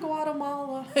 she's from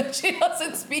Guatemala. She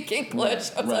doesn't speak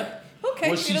English. I was like,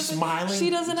 okay. Was she smiling? She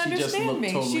doesn't understand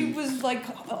me. Totally... She was like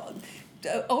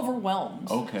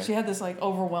overwhelmed. Okay. She had this like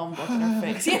overwhelmed look on her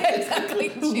face. Yeah, exactly.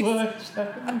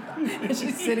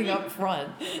 She's sitting up front,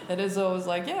 and as though it was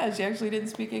like, yeah, she actually didn't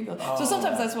speak English. So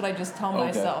sometimes that's what I just tell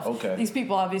myself. Okay. These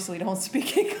people obviously don't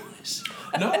speak English.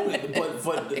 No,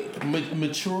 but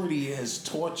maturity has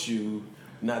taught you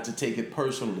not to take it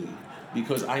personally,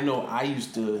 because I know I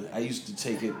used to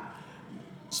take it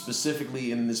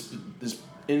specifically in this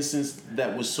instance.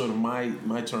 That was sort of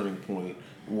my turning point.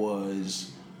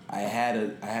 Was I had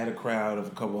a crowd of a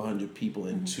couple hundred people,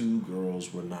 and two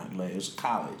girls were not laughing. It was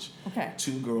college. Okay.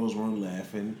 Two girls weren't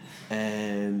laughing,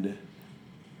 and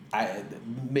I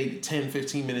maybe 10,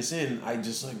 15 minutes in, I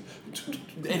just like,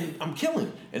 and I'm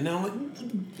killing. And now I'm like,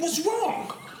 what's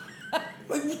wrong?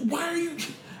 Like, why are you?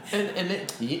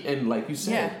 And like you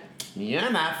said,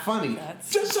 you're not funny.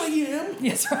 Yes, I am.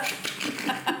 Yes, right.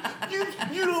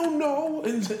 you don't know,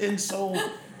 and so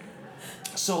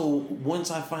once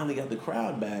I finally got the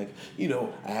crowd back,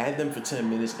 I had them for 10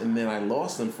 minutes, and then I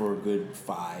lost them for a good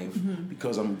 5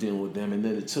 because I'm dealing with them, and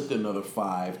then it took another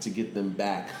 5 to get them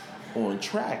back on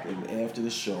track. And after the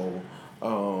show,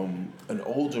 an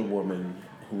older woman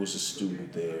who was a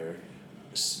student there,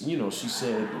 she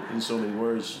said in so many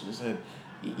words, she said,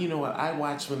 I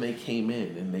watched when they came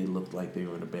in and they looked like they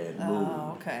were in a bad mood.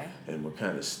 Oh, okay. And were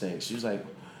kind of stink. She was like,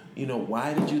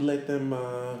 why did you let them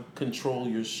control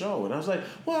your show? And I was like,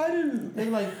 well, I didn't.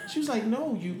 And she was like,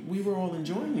 no, we were all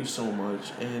enjoying you so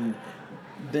much, and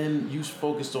then you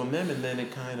focused on them, and then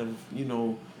it kind of,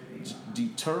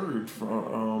 deterred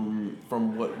from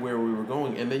where we were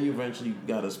going, and then you eventually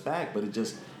got us back, but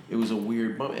it was a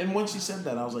weird bump. And once she said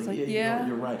that, I was like,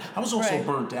 you're right. I was also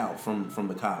burnt out from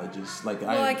the colleges.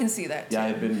 I can see that too. Yeah, I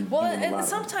had been and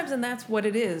sometimes, and that's what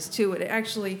it is too. It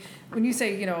actually, when you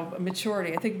say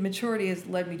maturity, I think maturity has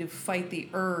led me to fight the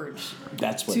urge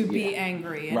to be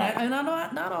angry, and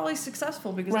I'm not always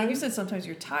successful, because like you said, sometimes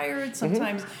you're tired,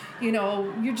 sometimes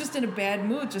you're just in a bad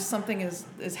mood, just something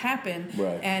has happened,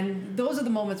 and those are the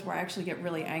moments where I actually get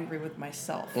really angry with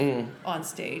myself on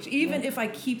stage. Even if I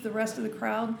keep the rest of the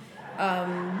crowd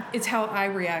it's how I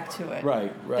react to it.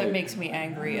 Right. That makes me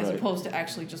angry, as opposed to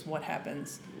actually just what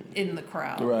happens in the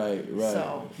crowd. Right.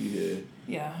 So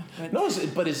Yeah. But No,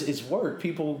 it's work.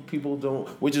 People don't,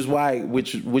 which is why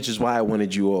I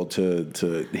wanted you all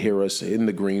to hear us in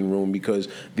the green room, because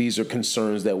these are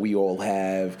concerns that we all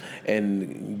have,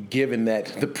 and given that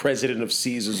the president of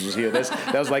Caesars was here,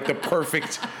 that was like the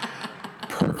perfect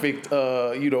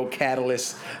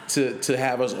catalyst to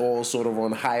have us all sort of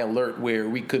on high alert, where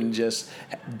we couldn't just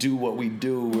do what we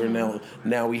do. Where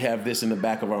now we have this in the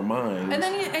back of our minds. And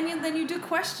then you do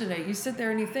question it. You sit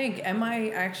there and you think,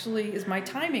 is my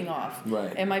timing off?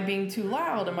 Right. Am I being too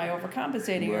loud? Am I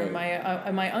overcompensating? Or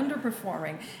am I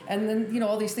underperforming? And then,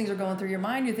 all these things are going through your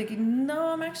mind. You're thinking, no,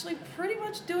 I'm actually pretty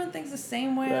much doing things the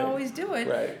same way I always do it.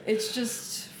 Right. It's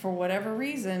just, for whatever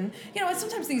reason,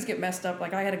 sometimes things get messed up.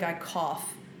 Like I had a guy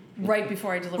cough right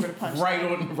before I delivered a punch.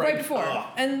 Right before.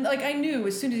 And I knew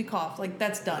as soon as he coughed,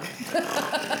 that's done.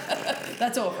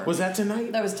 That's over. Was that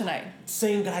tonight? That was tonight.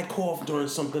 Same guy coughed during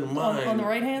something of mine. On the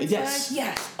right hand yes. side?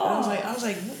 Yes. Oh. I was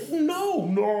like, no.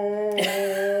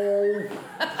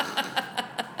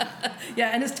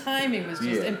 Yeah, and his timing was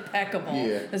just impeccable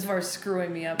as far as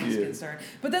screwing me up is concerned.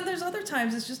 But then there's other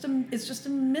times it's just a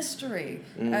mystery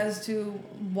as to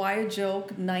why a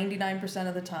joke 99%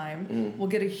 of the time will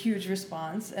get a huge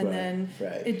response, and then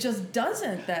it just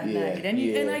doesn't that night.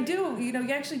 And I do, you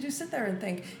actually do sit there and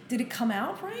think, did it come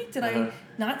out right? Did I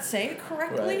not say it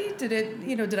correctly? Right. Did it,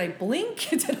 did I blink?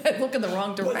 Did I look in the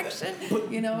wrong direction? But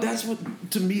that's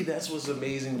what's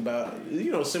amazing about,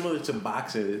 similar to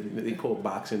boxing. They call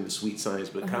boxing the sweet science,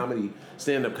 but comedy,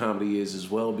 stand-up comedy is as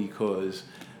well, because,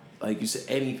 like you said,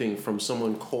 anything from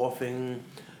someone coughing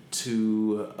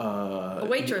to a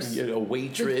waitress, a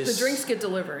waitress, the drinks get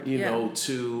delivered,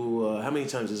 to how many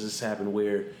times does this happen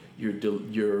where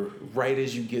you're right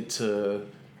as you get to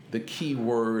the key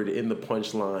word in the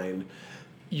punchline,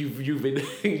 you've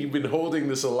been holding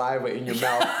the saliva in your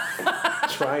mouth,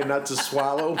 trying not to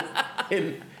swallow,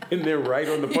 and they're right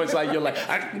on the punchline. You're like,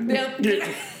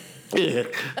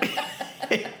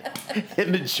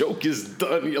 and the joke is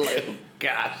done. You're like, oh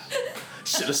gosh,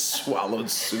 should have swallowed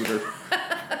sooner.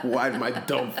 Why did my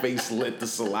dumb face let the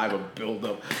saliva build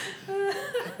up?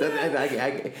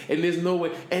 And there's no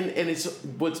way. And it's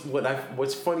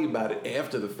what's funny about it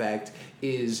after the fact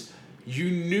is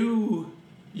you knew.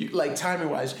 Like timing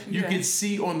wise, you could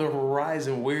see on the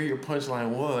horizon where your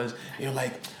punchline was. And you're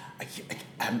like,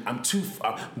 I'm too.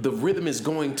 The rhythm is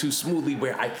going too smoothly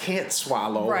where I can't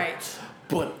swallow. Right.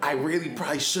 But I really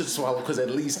probably should swallow, because at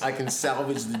least I can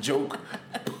salvage the joke.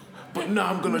 But no,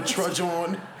 I'm gonna trudge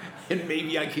on, and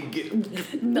maybe I can get.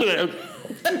 Well,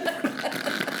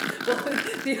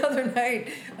 the other night,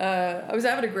 I was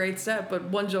having a great set, but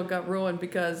one joke got ruined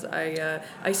because I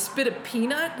spit a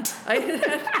peanut. I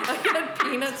had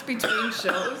peanuts between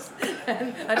shows,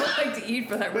 and I don't like to eat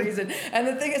for that reason. And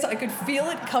the thing is, I could feel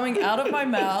it coming out of my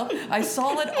mouth. I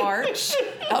saw it arch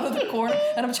out of the corner,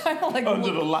 and I'm trying to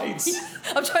under the lights.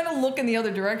 I'm trying to look in the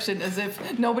other direction as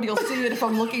if nobody will see it if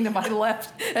I'm looking to my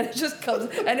left, and it just comes.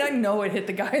 And I know it hit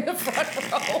the guy in the front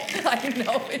row. I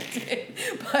know it did,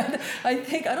 but I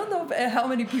don't know how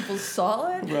many people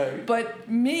saw it. Right. But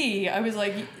me, I was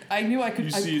like, I knew I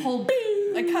could.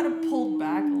 I kind of pulled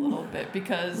back a little bit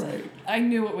because I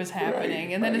knew it was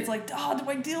happening, and then it's like, oh, do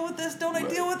I deal with this? Don't I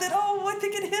deal with it? Oh, I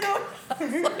think it hit him. I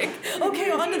was like,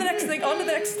 okay, on to the next thing.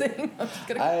 I'm just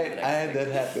gonna. I had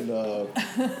that happen.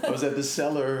 I was at the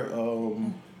Cellar a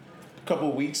couple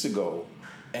of weeks ago,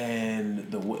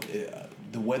 and the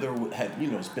weather had,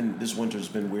 this winter's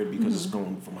been weird because it's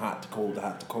going from hot to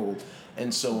cold,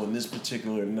 and so on this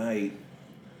particular night,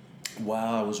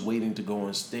 while I was waiting to go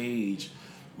on stage,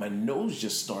 my nose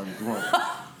just started running.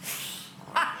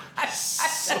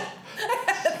 It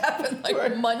happened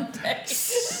like Monday.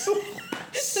 Just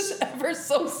ever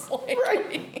so slightly.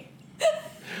 Right.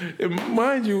 And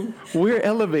mind you, we're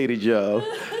elevated, y'all.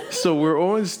 So we're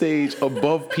on stage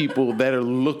above people that are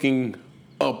looking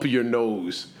up your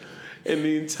nose. And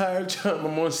the entire time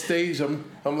I'm on stage, I'm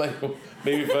like,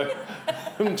 maybe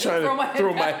if I'm trying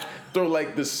to throw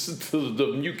like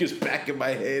the mucus back in my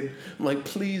head. I'm like,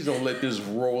 please don't let this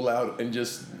roll out and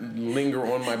just linger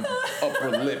on my upper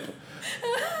lip.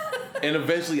 And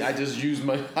eventually I just used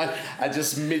I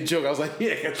just mid-joke, I was like,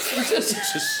 yeah,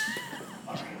 just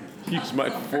use my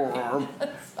forearm.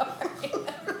 Sorry.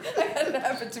 I had it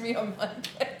happen to me on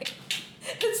Monday.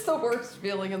 It's the worst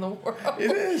feeling in the world.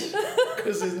 It is.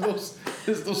 Because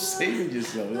there's no saving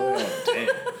yourself. Oh, damn.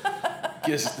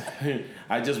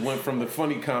 I just went from the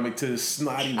funny comic to the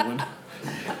snotty one.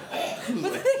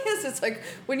 But the thing is it's like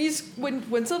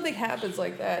when something happens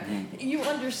like that, you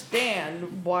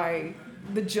understand why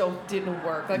the joke didn't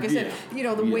work. Like I said,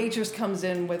 the waitress comes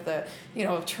in with a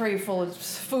tray full of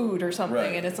food or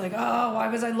something, and it's like, oh, why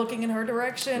was I looking in her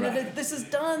direction? Right. And this is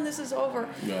done. This is over.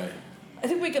 Right. I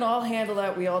think we can all handle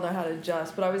that. We all know how to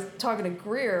adjust. But I was talking to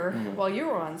Greer while you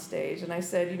were on stage, and I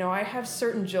said, I have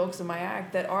certain jokes in my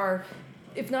act that are,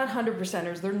 if not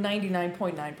 100%ers, they're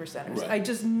 99.9%ers. Right. I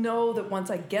just know that once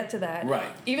I get to that,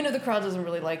 even if the crowd doesn't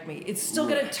really like me, it's still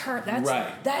going to turn.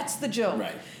 That's the joke.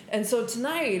 Right. And so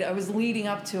tonight, I was leading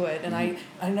up to it, and I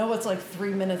know it's like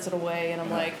 3 minutes away, and I'm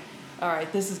like, all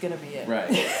right, this is going to be it. Right.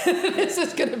 This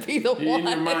is going to be the one. In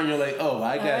your mind, you're like, oh,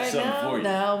 I got something for you.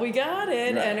 No, we got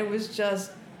it. Right. And it was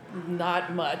just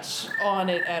not much on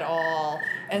it at all.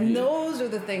 And those are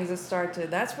the things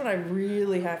that that's when I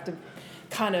really have to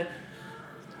kind of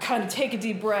take a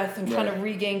deep breath and kind of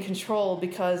regain control,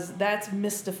 because that's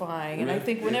mystifying. And I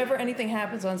think whenever anything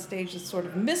happens on stage, it's sort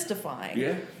of mystifying.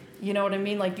 Yeah. You know what I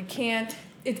mean? Like, you can't...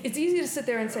 It's easy to sit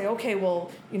there and say, okay,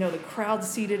 well, the crowd's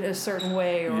seated a certain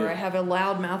way, or I have a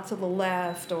loud mouth to the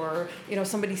left, or,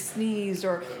 somebody sneezed,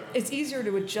 or it's easier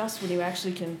to adjust when you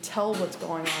actually can tell what's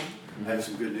going on. I have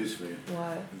some good news for you.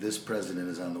 What? This president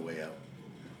is on the way out.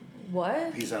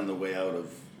 What? He's on the way out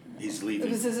of... He's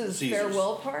leaving. Is this his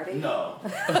farewell party? No.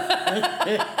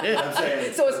 I'm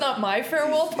saying, so it's not my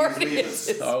farewell party?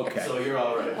 He's okay. So you're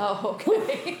all right. Oh,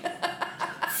 okay.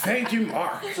 Thank you,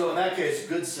 Mark. So in that case,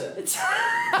 good set.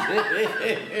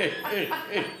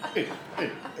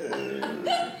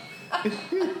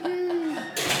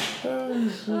 Oh,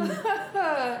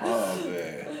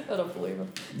 man. I don't believe him.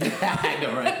 I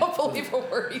know, right? I don't believe a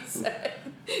word he said.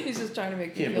 He's just trying to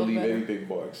make you feel better. Can't believe anything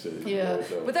Mark said. Yeah,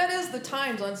 but that is the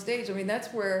times on stage. I mean, that's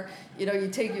where, you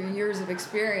take your years of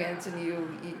experience and you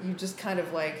just kind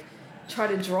of like try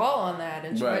to draw on that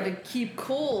and try to keep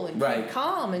cool and keep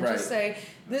calm and just say,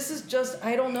 this is just,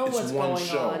 I don't know what's going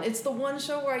on. It's the one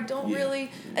show where I don't really,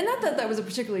 and not that was a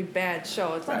particularly bad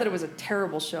show. It's not that it was a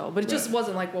terrible show, but it just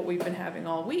wasn't like what we've been having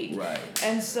all week. Right.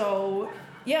 And so,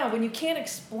 when you can't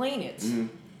explain it,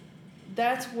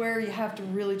 that's where you have to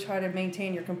really try to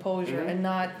maintain your composure and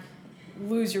not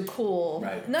lose your cool.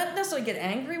 Right. Not necessarily get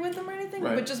angry with them or anything,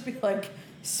 but just be like,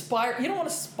 you don't want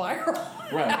to spiral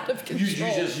out of control.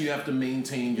 You have to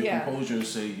maintain your composure and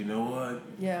say, you know what?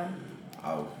 Yeah.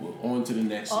 On to the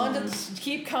next one.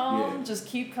 Keep calm. Just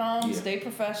keep calm. Stay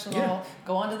professional.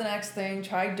 Go on to the next thing.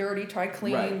 Try dirty. Try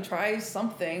clean. Try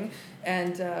something.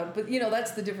 And but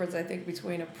that's the difference, I think,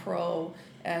 between a pro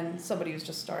and somebody who's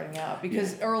just starting out.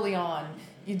 Because early on,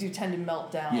 you do tend to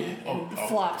melt down and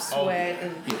flop sweat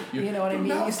and you know what I mean.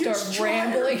 You start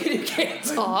rambling and you can't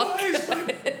talk.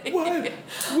 What?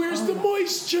 Where's the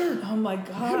moisture? Oh my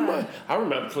God! I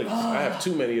remember. I have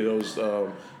too many of those,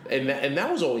 and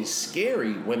that was always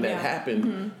scary when that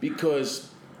happened because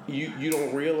you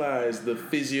don't realize the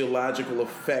physiological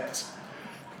effect,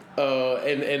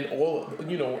 and all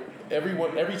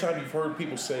every time you've heard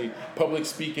people say public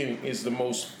speaking is the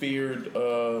most feared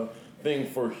thing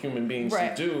for human beings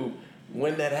to do.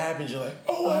 When that happens, you're like,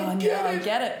 I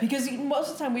get it. Because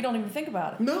most of the time, we don't even think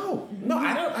about it. No,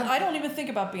 I don't even think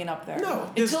about being up there.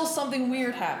 No. Until something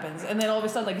weird happens. And then all of a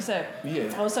sudden, like you said,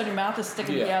 all of a sudden your mouth is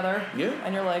sticking together. Yeah.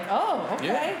 And you're like, oh,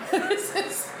 okay. This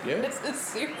is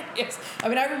serious. I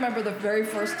mean, I remember the very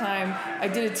first time I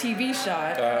did a TV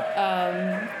shot.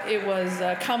 It was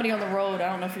Comedy on the Road. I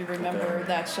don't know if you remember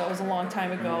that show. It was a long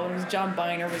time ago. It was John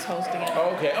Biner was hosting it.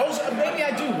 Oh, okay. Oh, maybe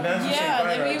I do. I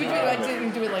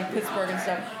do it like Pittsburgh and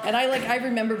stuff. And I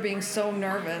remember being so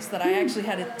nervous that I actually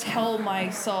had to tell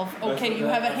myself, okay, you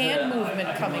have a hand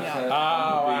movement coming up. Oh,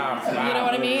 wow. You know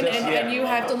what I mean? And you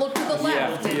have to look to the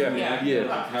left.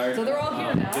 Yeah. So they're all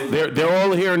here now. They're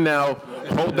all here now.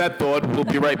 Hold that thought. We'll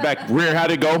be right back. Greer,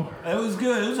 how'd it go? It was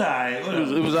good. It was all right.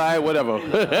 It was all right, whatever.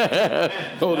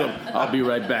 Hold on. I'll be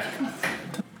right back.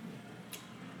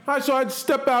 All right, so I'd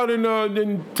step out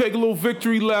and take a little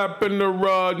victory lap, and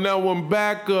now I'm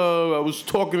back. I was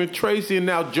talking to Traci, and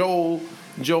now Joel,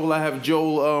 I have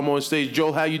Joel on stage.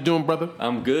 Joel, how you doing, brother?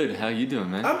 I'm good. How you doing,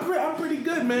 man? I'm pretty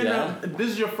good, man. Yeah. This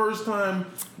is your first time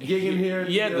gigging here?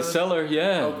 The Cellar,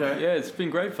 yeah. Okay. Yeah, it's been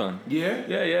great fun. Yeah?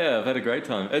 Yeah, I've had a great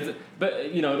time. But,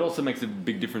 it also makes a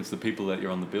big difference to the people that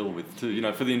you're on the bill with,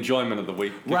 too, for the enjoyment of the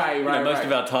week. Right. Most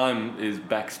of our time is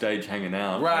backstage hanging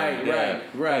out. Right.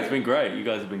 It's been great. You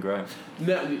guys have been great.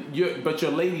 Now, but your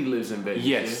lady lives in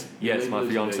Vegas. Yes, my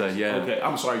fiance, yeah. Okay,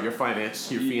 I'm sorry, your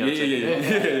fiance.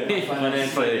 Yeah.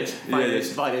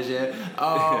 Fighters, yeah.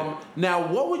 Now,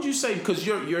 what would you say? Because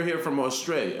you're here from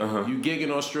Australia. You gig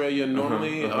in Australia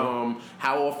normally.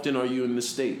 How often are you in the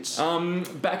States?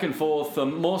 Back and forth.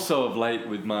 More so of late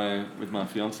with my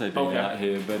fiance being out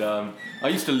here. But I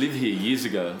used to live here years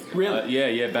ago. Really?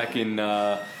 Yeah. Back in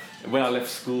when I left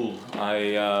school,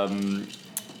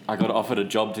 I got offered a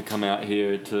job to come out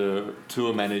here to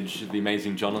tour manage The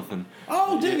Amazing Jonathan.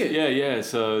 Oh, dig it. Yeah.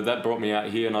 So that brought me out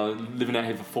here, and I was living out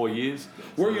here for 4 years.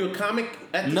 Were you a comic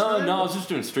at this time? No, I was just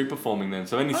doing street performing then.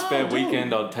 So any spare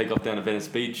weekend, I'd take off down to Venice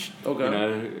Beach. Okay. You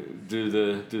know, do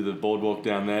the boardwalk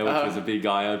down there, which was a big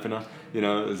eye opener. You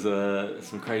know, there's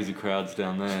some crazy crowds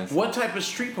down there. So. What type of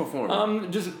street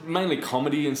performance? Just mainly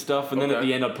comedy and stuff, and then at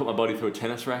the end I'd put my body through a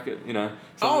tennis racket. You know.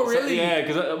 Really? Yeah,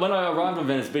 because when I arrived on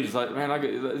Venice Beach, it's like, man,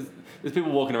 there's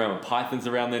people walking around with pythons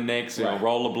around their necks, you know,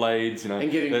 rollerblades, you know,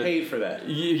 and getting paid for that.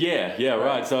 Yeah,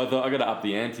 right. So I thought I got to up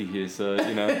the ante here. So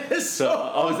you know,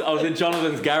 I was in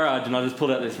Jonathan's garage and I just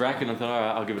pulled out this racket and I thought, all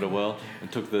right, I'll give it a whirl, and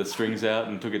took the strings out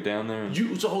and took it down there.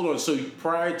 So hold on. So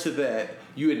prior to that,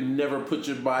 you had never put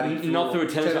your body not through a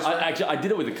tennis racket. I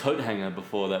did it with a coat hanger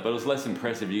before that, but it was less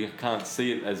impressive. You can't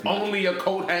see it as much. Only a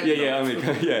coat hanger.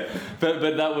 Yeah. But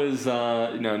that was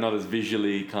not as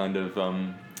visually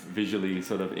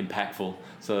sort of impactful.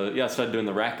 So I started doing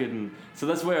the racket, and so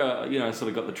that's where I sort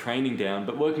of got the training down.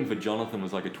 But working for Jonathan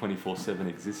was like a 24/7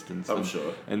 existence. I'm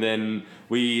sure. And then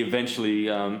we eventually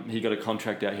he got a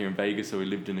contract out here in Vegas, so we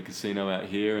lived in a casino out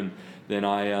here, and then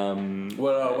I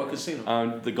what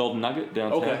casino? The Golden Nugget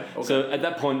downtown. Okay. So at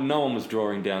that point, no one was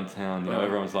drawing downtown. You know,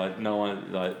 everyone was like, no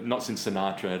one, like not since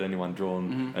Sinatra had anyone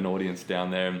drawn an audience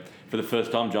down there. And for the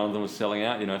first time, Jonathan was selling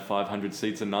out 500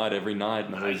 seats a night every night,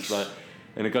 and it was like.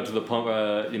 And it got to the point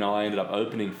where, I ended up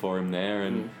opening for him there,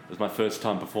 and it was my first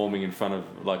time performing in front of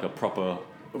like a proper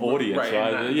audience,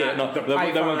 right?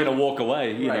 They weren't going to walk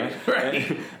away, you know.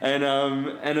 Right. And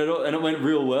it went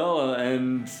real well,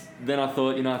 and then I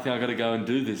thought, I think I got to go and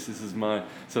do this. This is my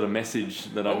sort of message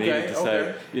that I needed to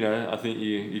say. I think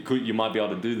you might be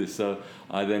able to do this. So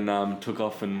I then took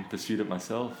off and pursued it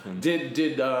myself. And did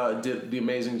the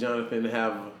Amazing Jonathan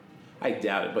have? I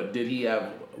doubt it, but did he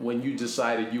have? When you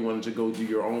decided you wanted to go do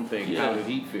your own thing, how did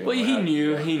he feel? Well, he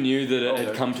knew that it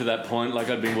had come to that point. Like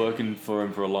I'd been working for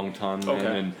him for a long time,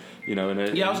 and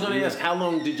I was going to ask, how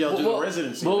long did y'all do the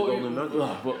residency?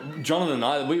 Jonathan and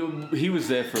I, he was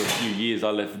there for a few years. I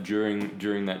left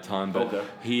during that time, but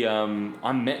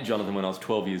I met Jonathan when I was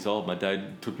 12 years old. My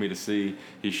dad took me to see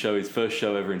his first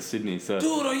show ever in Sydney. So,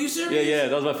 dude, are you serious? Yeah,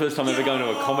 that was my first time ever going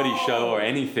to a comedy show or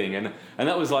anything, and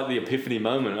that was like the epiphany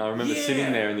moment. I remember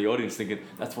sitting there in the audience thinking,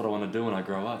 that's what I want to do when I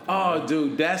grow up. Oh,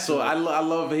 dude, that's so. I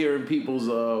love hearing people's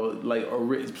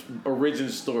origin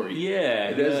story.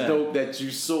 Yeah, that's dope. That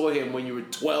you saw him when you were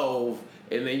 12,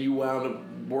 and then you wound up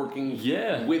working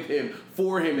with him,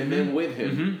 for him, and then with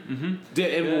him.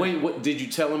 Wait, did you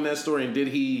tell him that story? And did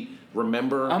he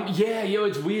remember?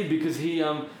 It's weird because he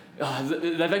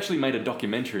they've actually made a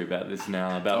documentary about this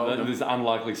now, about this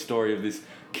unlikely story of this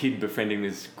kid befriending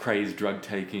this crazed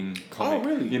drug-taking comic. Oh,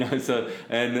 really? So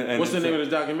and what's the name of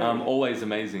the documentary? Always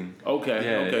Amazing.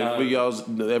 Okay. For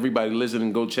y'all, everybody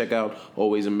listening, go check out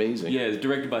Always Amazing. Yeah, it's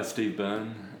directed by Steve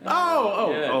Byrne.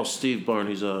 Steve Byrne.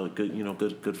 He's a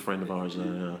good friend of ours.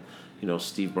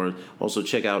 Steve Byrne. Also,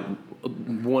 check out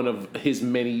one of his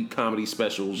many comedy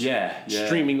specials.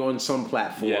 Streaming on some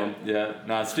platform. Yeah.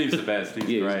 No, Steve's the best. He's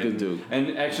great. He's a good dude.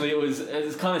 And actually, it was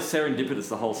kind of serendipitous,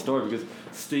 the whole story, because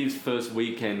Steve's first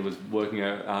weekend was working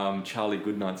at Charlie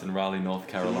Goodnight's in Raleigh, North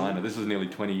Carolina. This was nearly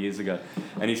 20 years ago,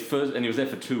 and he was there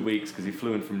for 2 weeks because he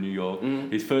flew in from New York.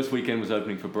 His first weekend was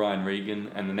opening for Brian Regan,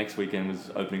 and the next weekend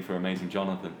was opening for Amazing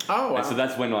Jonathan. Oh, wow. And so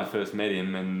that's when I first met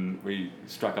him, and we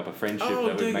struck up a friendship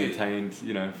that we maintained,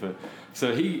 for.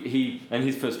 So he and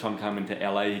his first time coming to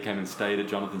LA, he came and stayed at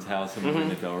Jonathan's house in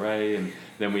Marina Del Rey, and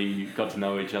then we got to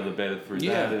know each other better through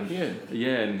that.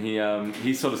 And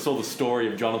he sort of saw the story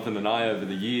of Jonathan and I over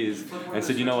the years, and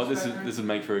said, what, this would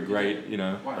make for a great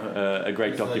a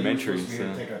great documentary.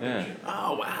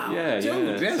 Oh wow. Yeah.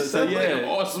 That's like an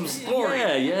awesome story.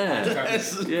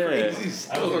 That's a crazy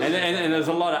story. And there's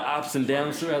a lot of ups and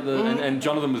downs throughout and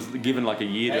Jonathan was given like a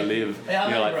year to live,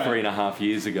 3.5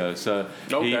 years ago. So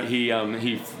he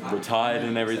retired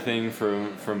and everything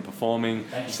from performing,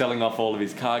 selling off all of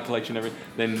his car collection, everything.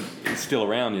 Then he's still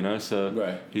around,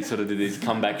 So he sort of did these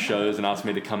comeback shows and asked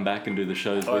me to come back and do the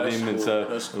shows with him, and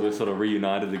so we were sort of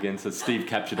reunited again. So Steve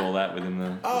captured all that within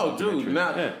the. Oh, dude!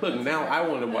 Now I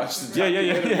want to watch the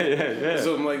documentary. Yeah.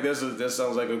 So I'm like, that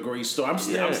sounds like a great story. I'm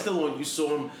still on. You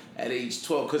saw him at age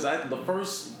 12 because the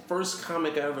first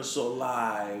comic I ever saw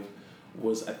live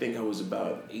was, I think I was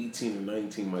about 18 or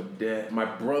 19. My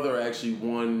brother actually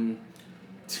won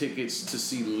tickets to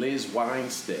see Liz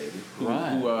Weinstead, who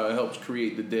helps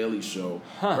create The Daily Show.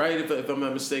 Right, if I'm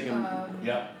not mistaken.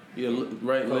 Yeah,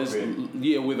 right, Liz.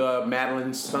 Yeah, with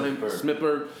Madeline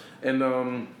Smithberg,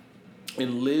 and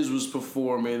Liz was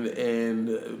performing,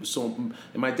 and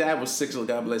my dad was 6',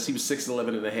 God bless, he was 6'11"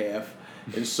 and a half,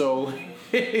 and so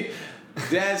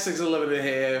Dad's 6'11" and a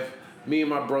half. Me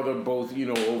and my brother both,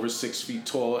 over 6 feet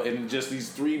tall, and just these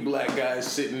 3 black guys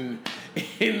sitting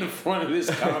in the front of this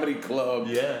comedy club.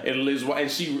 Yeah. And Liz,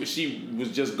 and she was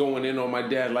just going in on my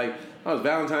dad like, "Oh, it's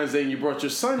Valentine's Day and you brought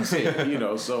your sons here,"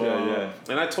 So.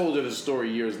 And I told her the story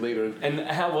years later. And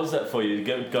how was that for you,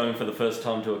 going for the first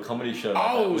time to a comedy show?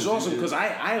 Oh, it was awesome because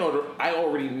I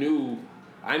already knew.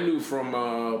 I knew from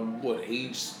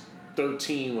age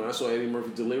 13 when I saw Eddie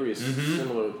Murphy Delirious,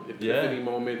 similar epiphany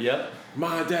moment. Yep.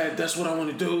 "My dad, that's what I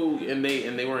want to do," and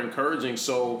they were encouraging.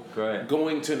 So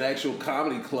going to an actual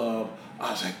comedy club,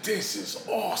 I was like, "This is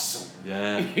awesome."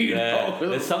 Yeah,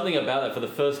 There's something about that for the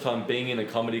first time being in a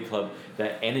comedy club,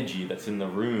 that energy that's in the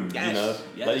room. Yes.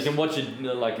 Like you can watch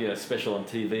it special on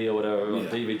TV or whatever on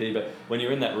DVD, but when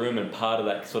you're in that room and part of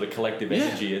that sort of collective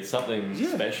energy, it's something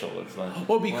special. It's like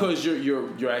because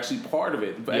you're actually part of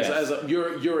it. As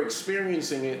you're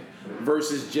experiencing it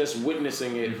versus just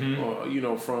witnessing it,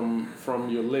 from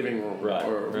your living room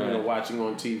or watching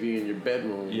on TV in your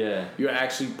bedroom. Yeah, you're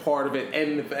actually part of it,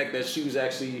 and the fact that she was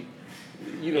actually.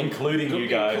 Including you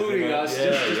guys, including us,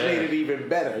 just made it even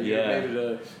better. Made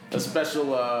it a special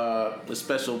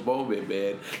moment,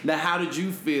 man. Now, how did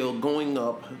you feel going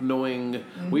up, knowing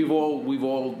we've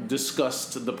all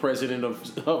discussed the president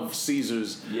of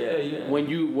Caesars? Yeah. When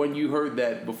you heard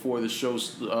that before the show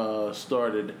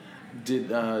started. Did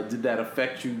that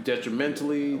affect you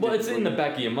detrimentally? Well, it's in the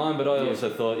back of your mind, but I also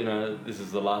thought, this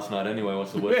is the last night anyway.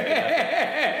 What's the worst?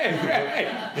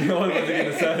 What was I going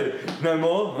to say? No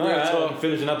more. All right, I'm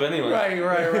finishing up anyway.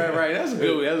 Right. That's a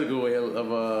good way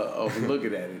of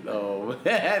looking at it. Oh,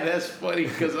 that's funny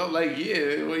because I'm like, what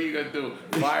are you gonna do?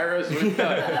 Fire us?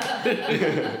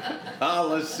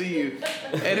 Let's see you.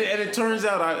 And it turns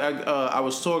out I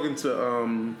was talking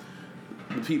to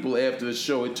the people after the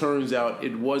show. It turns out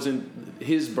it wasn't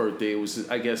his birthday. It was,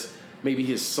 I guess, maybe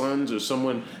his sons or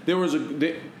someone. It was a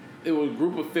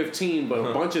group of 15, but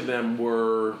a bunch of them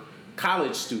were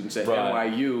college students at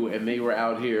NYU, and they were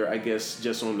out here, I guess,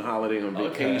 just on holiday on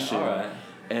vacation. All right.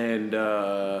 And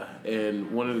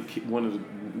one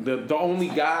of the only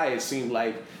guy, it seemed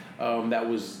like, that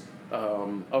was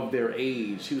of their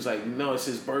age. He was like, "No, it's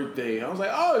his birthday." I was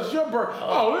like, "Oh, it's your birthday."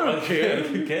 Oh, we don't care.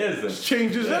 Who cares? It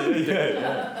changes everything.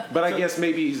 But I guess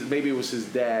maybe it was his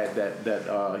dad that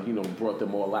brought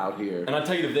them all out here. And I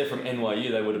take it if they're from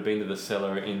NYU, they would have been to the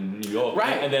Cellar in New York,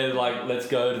 right? And they're like, "Let's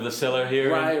go to the Cellar here."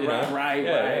 Right. That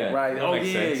Oh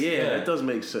makes sense. that does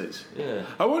make sense. Yeah.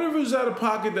 I wonder if it was out of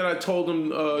pocket that I told them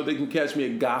they can catch me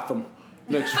at Gotham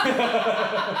next week.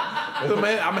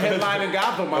 I'm headlining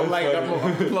Gotham. I'm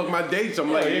gonna plug my dates.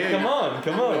 I'm like, come on.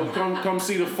 Come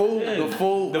see the full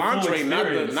entree,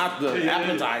 not the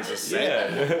appetizer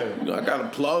set. I got a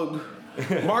plug.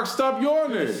 Mark, stop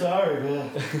yawning. sorry, man.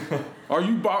 Are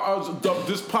you?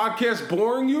 This podcast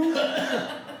boring you?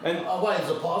 And why is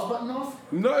the pause button off?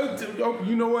 No,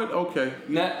 you know what? Okay.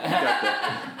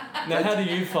 Now, how do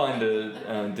you find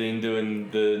it, Dean, doing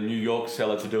the New York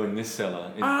Cellar to doing this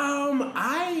Cellar?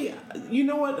 You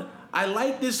know what? I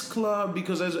like this club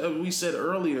because, as we said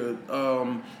earlier,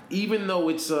 even though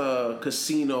it's a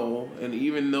casino, and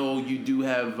even though you do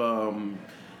have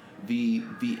the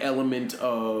element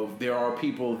of there are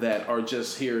people that are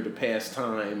just here to pass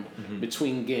time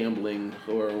between gambling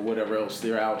or whatever else,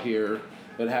 they're out here.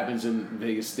 That happens in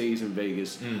Vegas stays in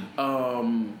Vegas.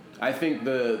 I think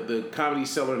the Comedy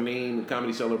Cellar name, the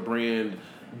Comedy Cellar brand,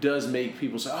 does make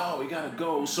people say, "Oh, we gotta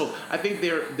go." So I think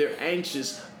they're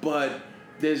anxious, but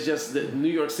there's just New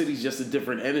York City's just a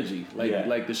different energy.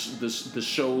 Like the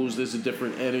shows, there's a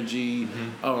different energy.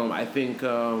 I think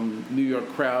New York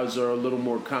crowds are a little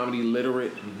more comedy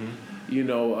literate.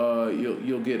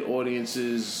 You'll get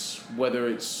audiences, whether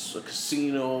it's a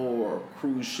casino or a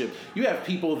cruise ship. You have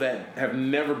people that have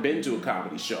never been to a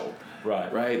comedy show.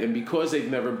 Right. And because they've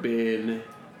never been,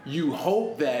 you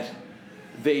hope that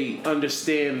they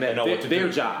understand that their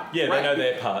job. Yeah, right? They know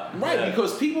their part. Right,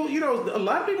 because people, a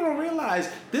lot of people don't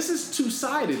realize this is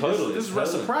two-sided. Totally. This is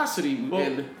reciprocity.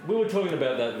 Well, we were talking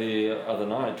about that the other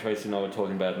night. Traci and I were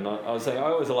talking about it, and I was saying I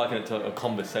always liken it to a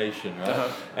conversation, right?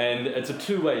 Uh-huh. And it's a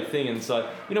two-way thing. And so,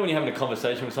 when you're having a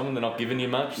conversation with someone, they're not giving you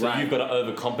much, so you've got to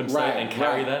overcompensate and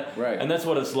carry that. Right. And that's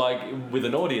what it's like with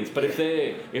an audience. But if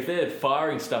they're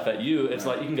firing stuff at you, it's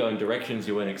like you can go in directions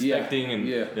you weren't expecting,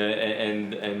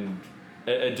 and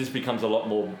it just becomes a lot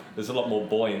more. There's a lot more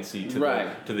buoyancy to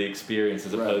the experience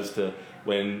as opposed to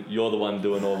when you're the one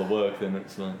doing all the work. Then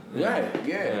it's like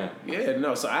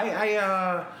No, so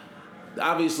I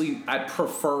obviously I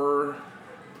prefer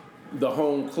the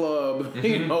home club,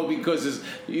 because it's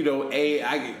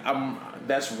I'm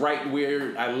that's right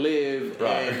where I live,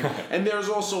 and there's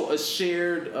also a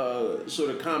shared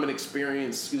sort of common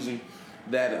experience. Excuse me,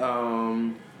 that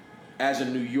as a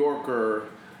New Yorker.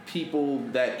 People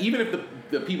that even if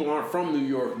the people aren't from New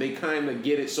York, they kind of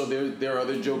get it. So there are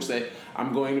other jokes that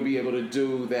I'm going to be able to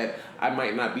do that I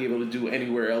might not be able to do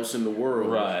anywhere else in the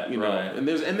world. Right. And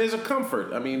there's a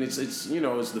comfort. I mean, it's it's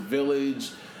the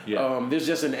Village. Yeah. There's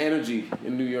just an energy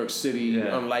in New York City,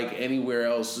 unlike anywhere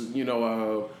else.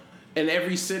 And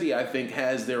every city, I think,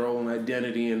 has their own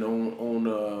identity and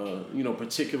own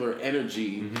particular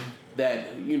energy. Mm-hmm.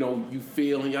 That you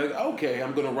feel and you're like, okay,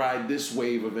 I'm gonna ride this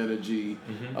wave of energy,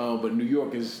 but New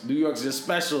York is just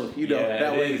special,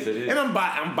 that way. It is. And I'm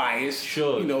biased,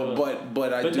 sure.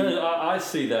 But I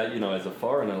see that as a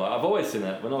foreigner. Like I've always seen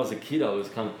that. When I was a kid, I was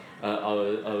kind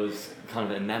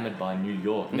of enamored by New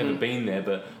York. Never been there,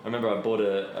 but I remember I bought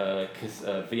a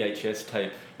VHS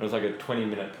tape. It was like a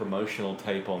 20-minute promotional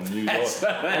tape on New York,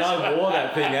 and I wore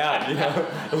that thing out.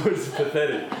 It was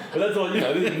pathetic. But that's all.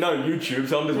 There's no YouTube,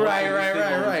 so I'm just watching this thing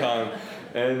all the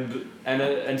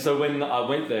time. And so when I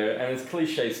went there, and it's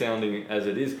cliche sounding as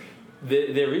it is,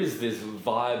 there is this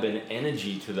vibe and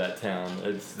energy to that town.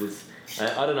 It's this.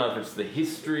 I don't know if it's the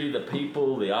history, the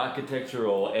people, the architecture,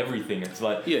 or everything. It's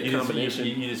like you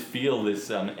just feel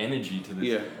this energy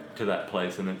to that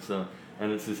place, and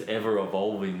it's this ever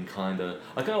evolving kind of.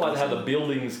 I kind of like how the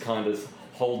buildings kind of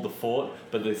hold the fort,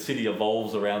 but the city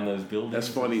evolves around those buildings. That's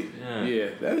funny. Yeah.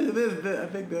 I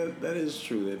think that is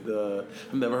true. That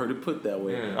I've never heard it put that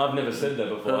way. Yeah. I've never said that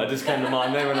before. I just came to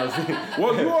mind there when I was thinking.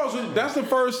 Well, that's the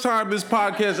first time this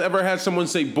podcast ever had someone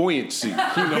say buoyancy. So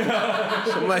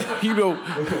I'm like,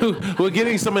 we're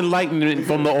getting some enlightenment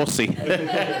from the Aussie.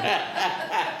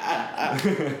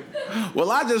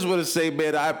 Well, I just want to say,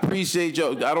 man, I appreciate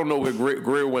y'all. I don't know where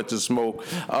Greer went to smoke,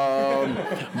 but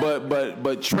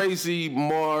Traci,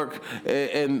 Mark,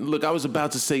 and look, I was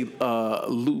about to say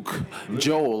Luke,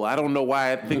 Joel. I don't know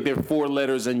why I think they're 4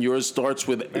 letters and yours starts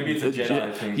with. Maybe it's a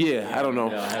Jedi thing. Yeah, I don't know.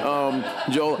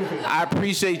 Joel, I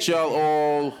appreciate y'all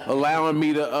all allowing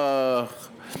me to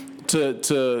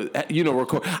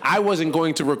record. I wasn't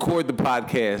going to record the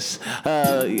podcast.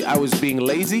 I was being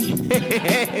lazy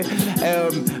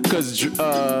because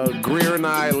Greer and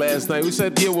I last night we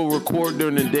said we'll record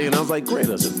during the day, and I was like, Greer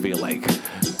doesn't feel like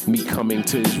me coming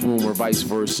to his room or vice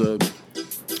versa.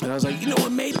 And I was like,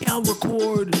 maybe I'll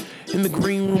record in the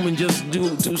green room and just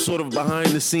do sort of behind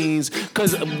the scenes.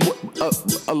 Because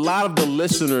a lot of the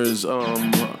listeners,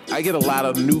 I get a lot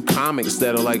of new comics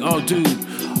that are like, oh, dude,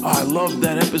 I love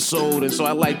that episode. And so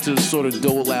I like to sort of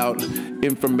dole out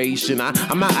information.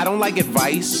 I don't like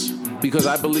advice because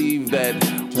I believe that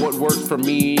what worked for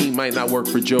me might not work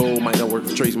for Joe, might not work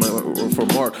for Traci, might not work for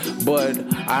Mark. But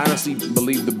I honestly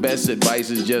believe the best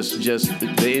advice is just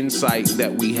the insight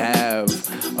that we have,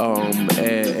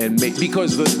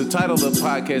 because the title of the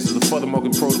podcast is the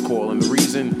FuthaMuckin Protocol, and the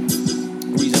reason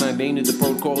I named it the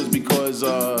protocol is because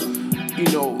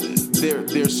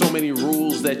there's so many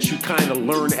rules that you kind of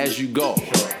learn as you go.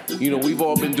 We've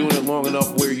all been doing it long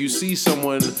enough where you see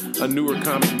someone, a newer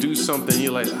comic, do something,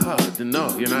 you're like,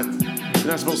 no, you're not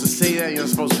supposed to say that, you're not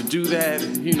supposed to do that,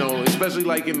 especially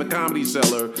like in the Comedy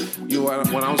Cellar.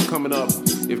 When I was coming up,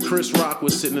 if Chris Rock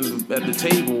was sitting at the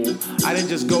table, I didn't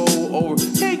just go over,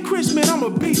 hey, Chris, man, I'm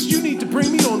a beast, you need to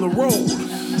bring me on the road.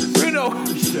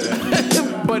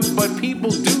 But people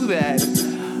do that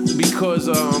because,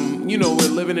 we're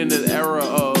living in an era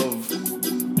of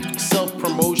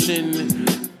self-promotion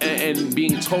and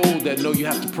being told that, no, you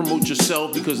have to promote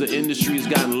yourself because the industry has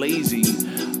gotten lazy.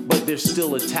 But there's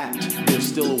still a tact. There's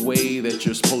still a way that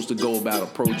you're supposed to go about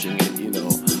approaching it,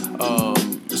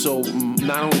 So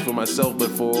not only for myself, but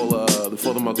for all the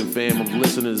FuthaMuckin fam of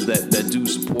listeners that do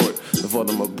support the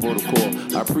FuthaMuckin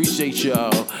Protocol, I appreciate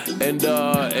y'all. And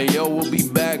we'll be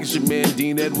back. It's your man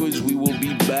Dean Edwards. We will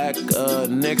be back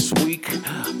next week.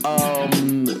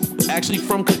 actually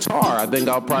from Qatar. I think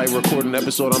I'll probably record an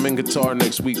episode. I'm in Qatar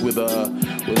next week with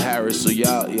Harris. So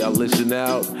y'all listen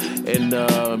out, and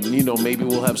maybe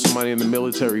we'll have somebody in the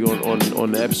military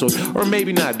on the episode, or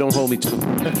maybe not. Don't hold me to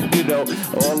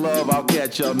it. All love. I'll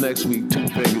catch y'all next week. 2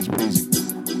 fingers, breezy.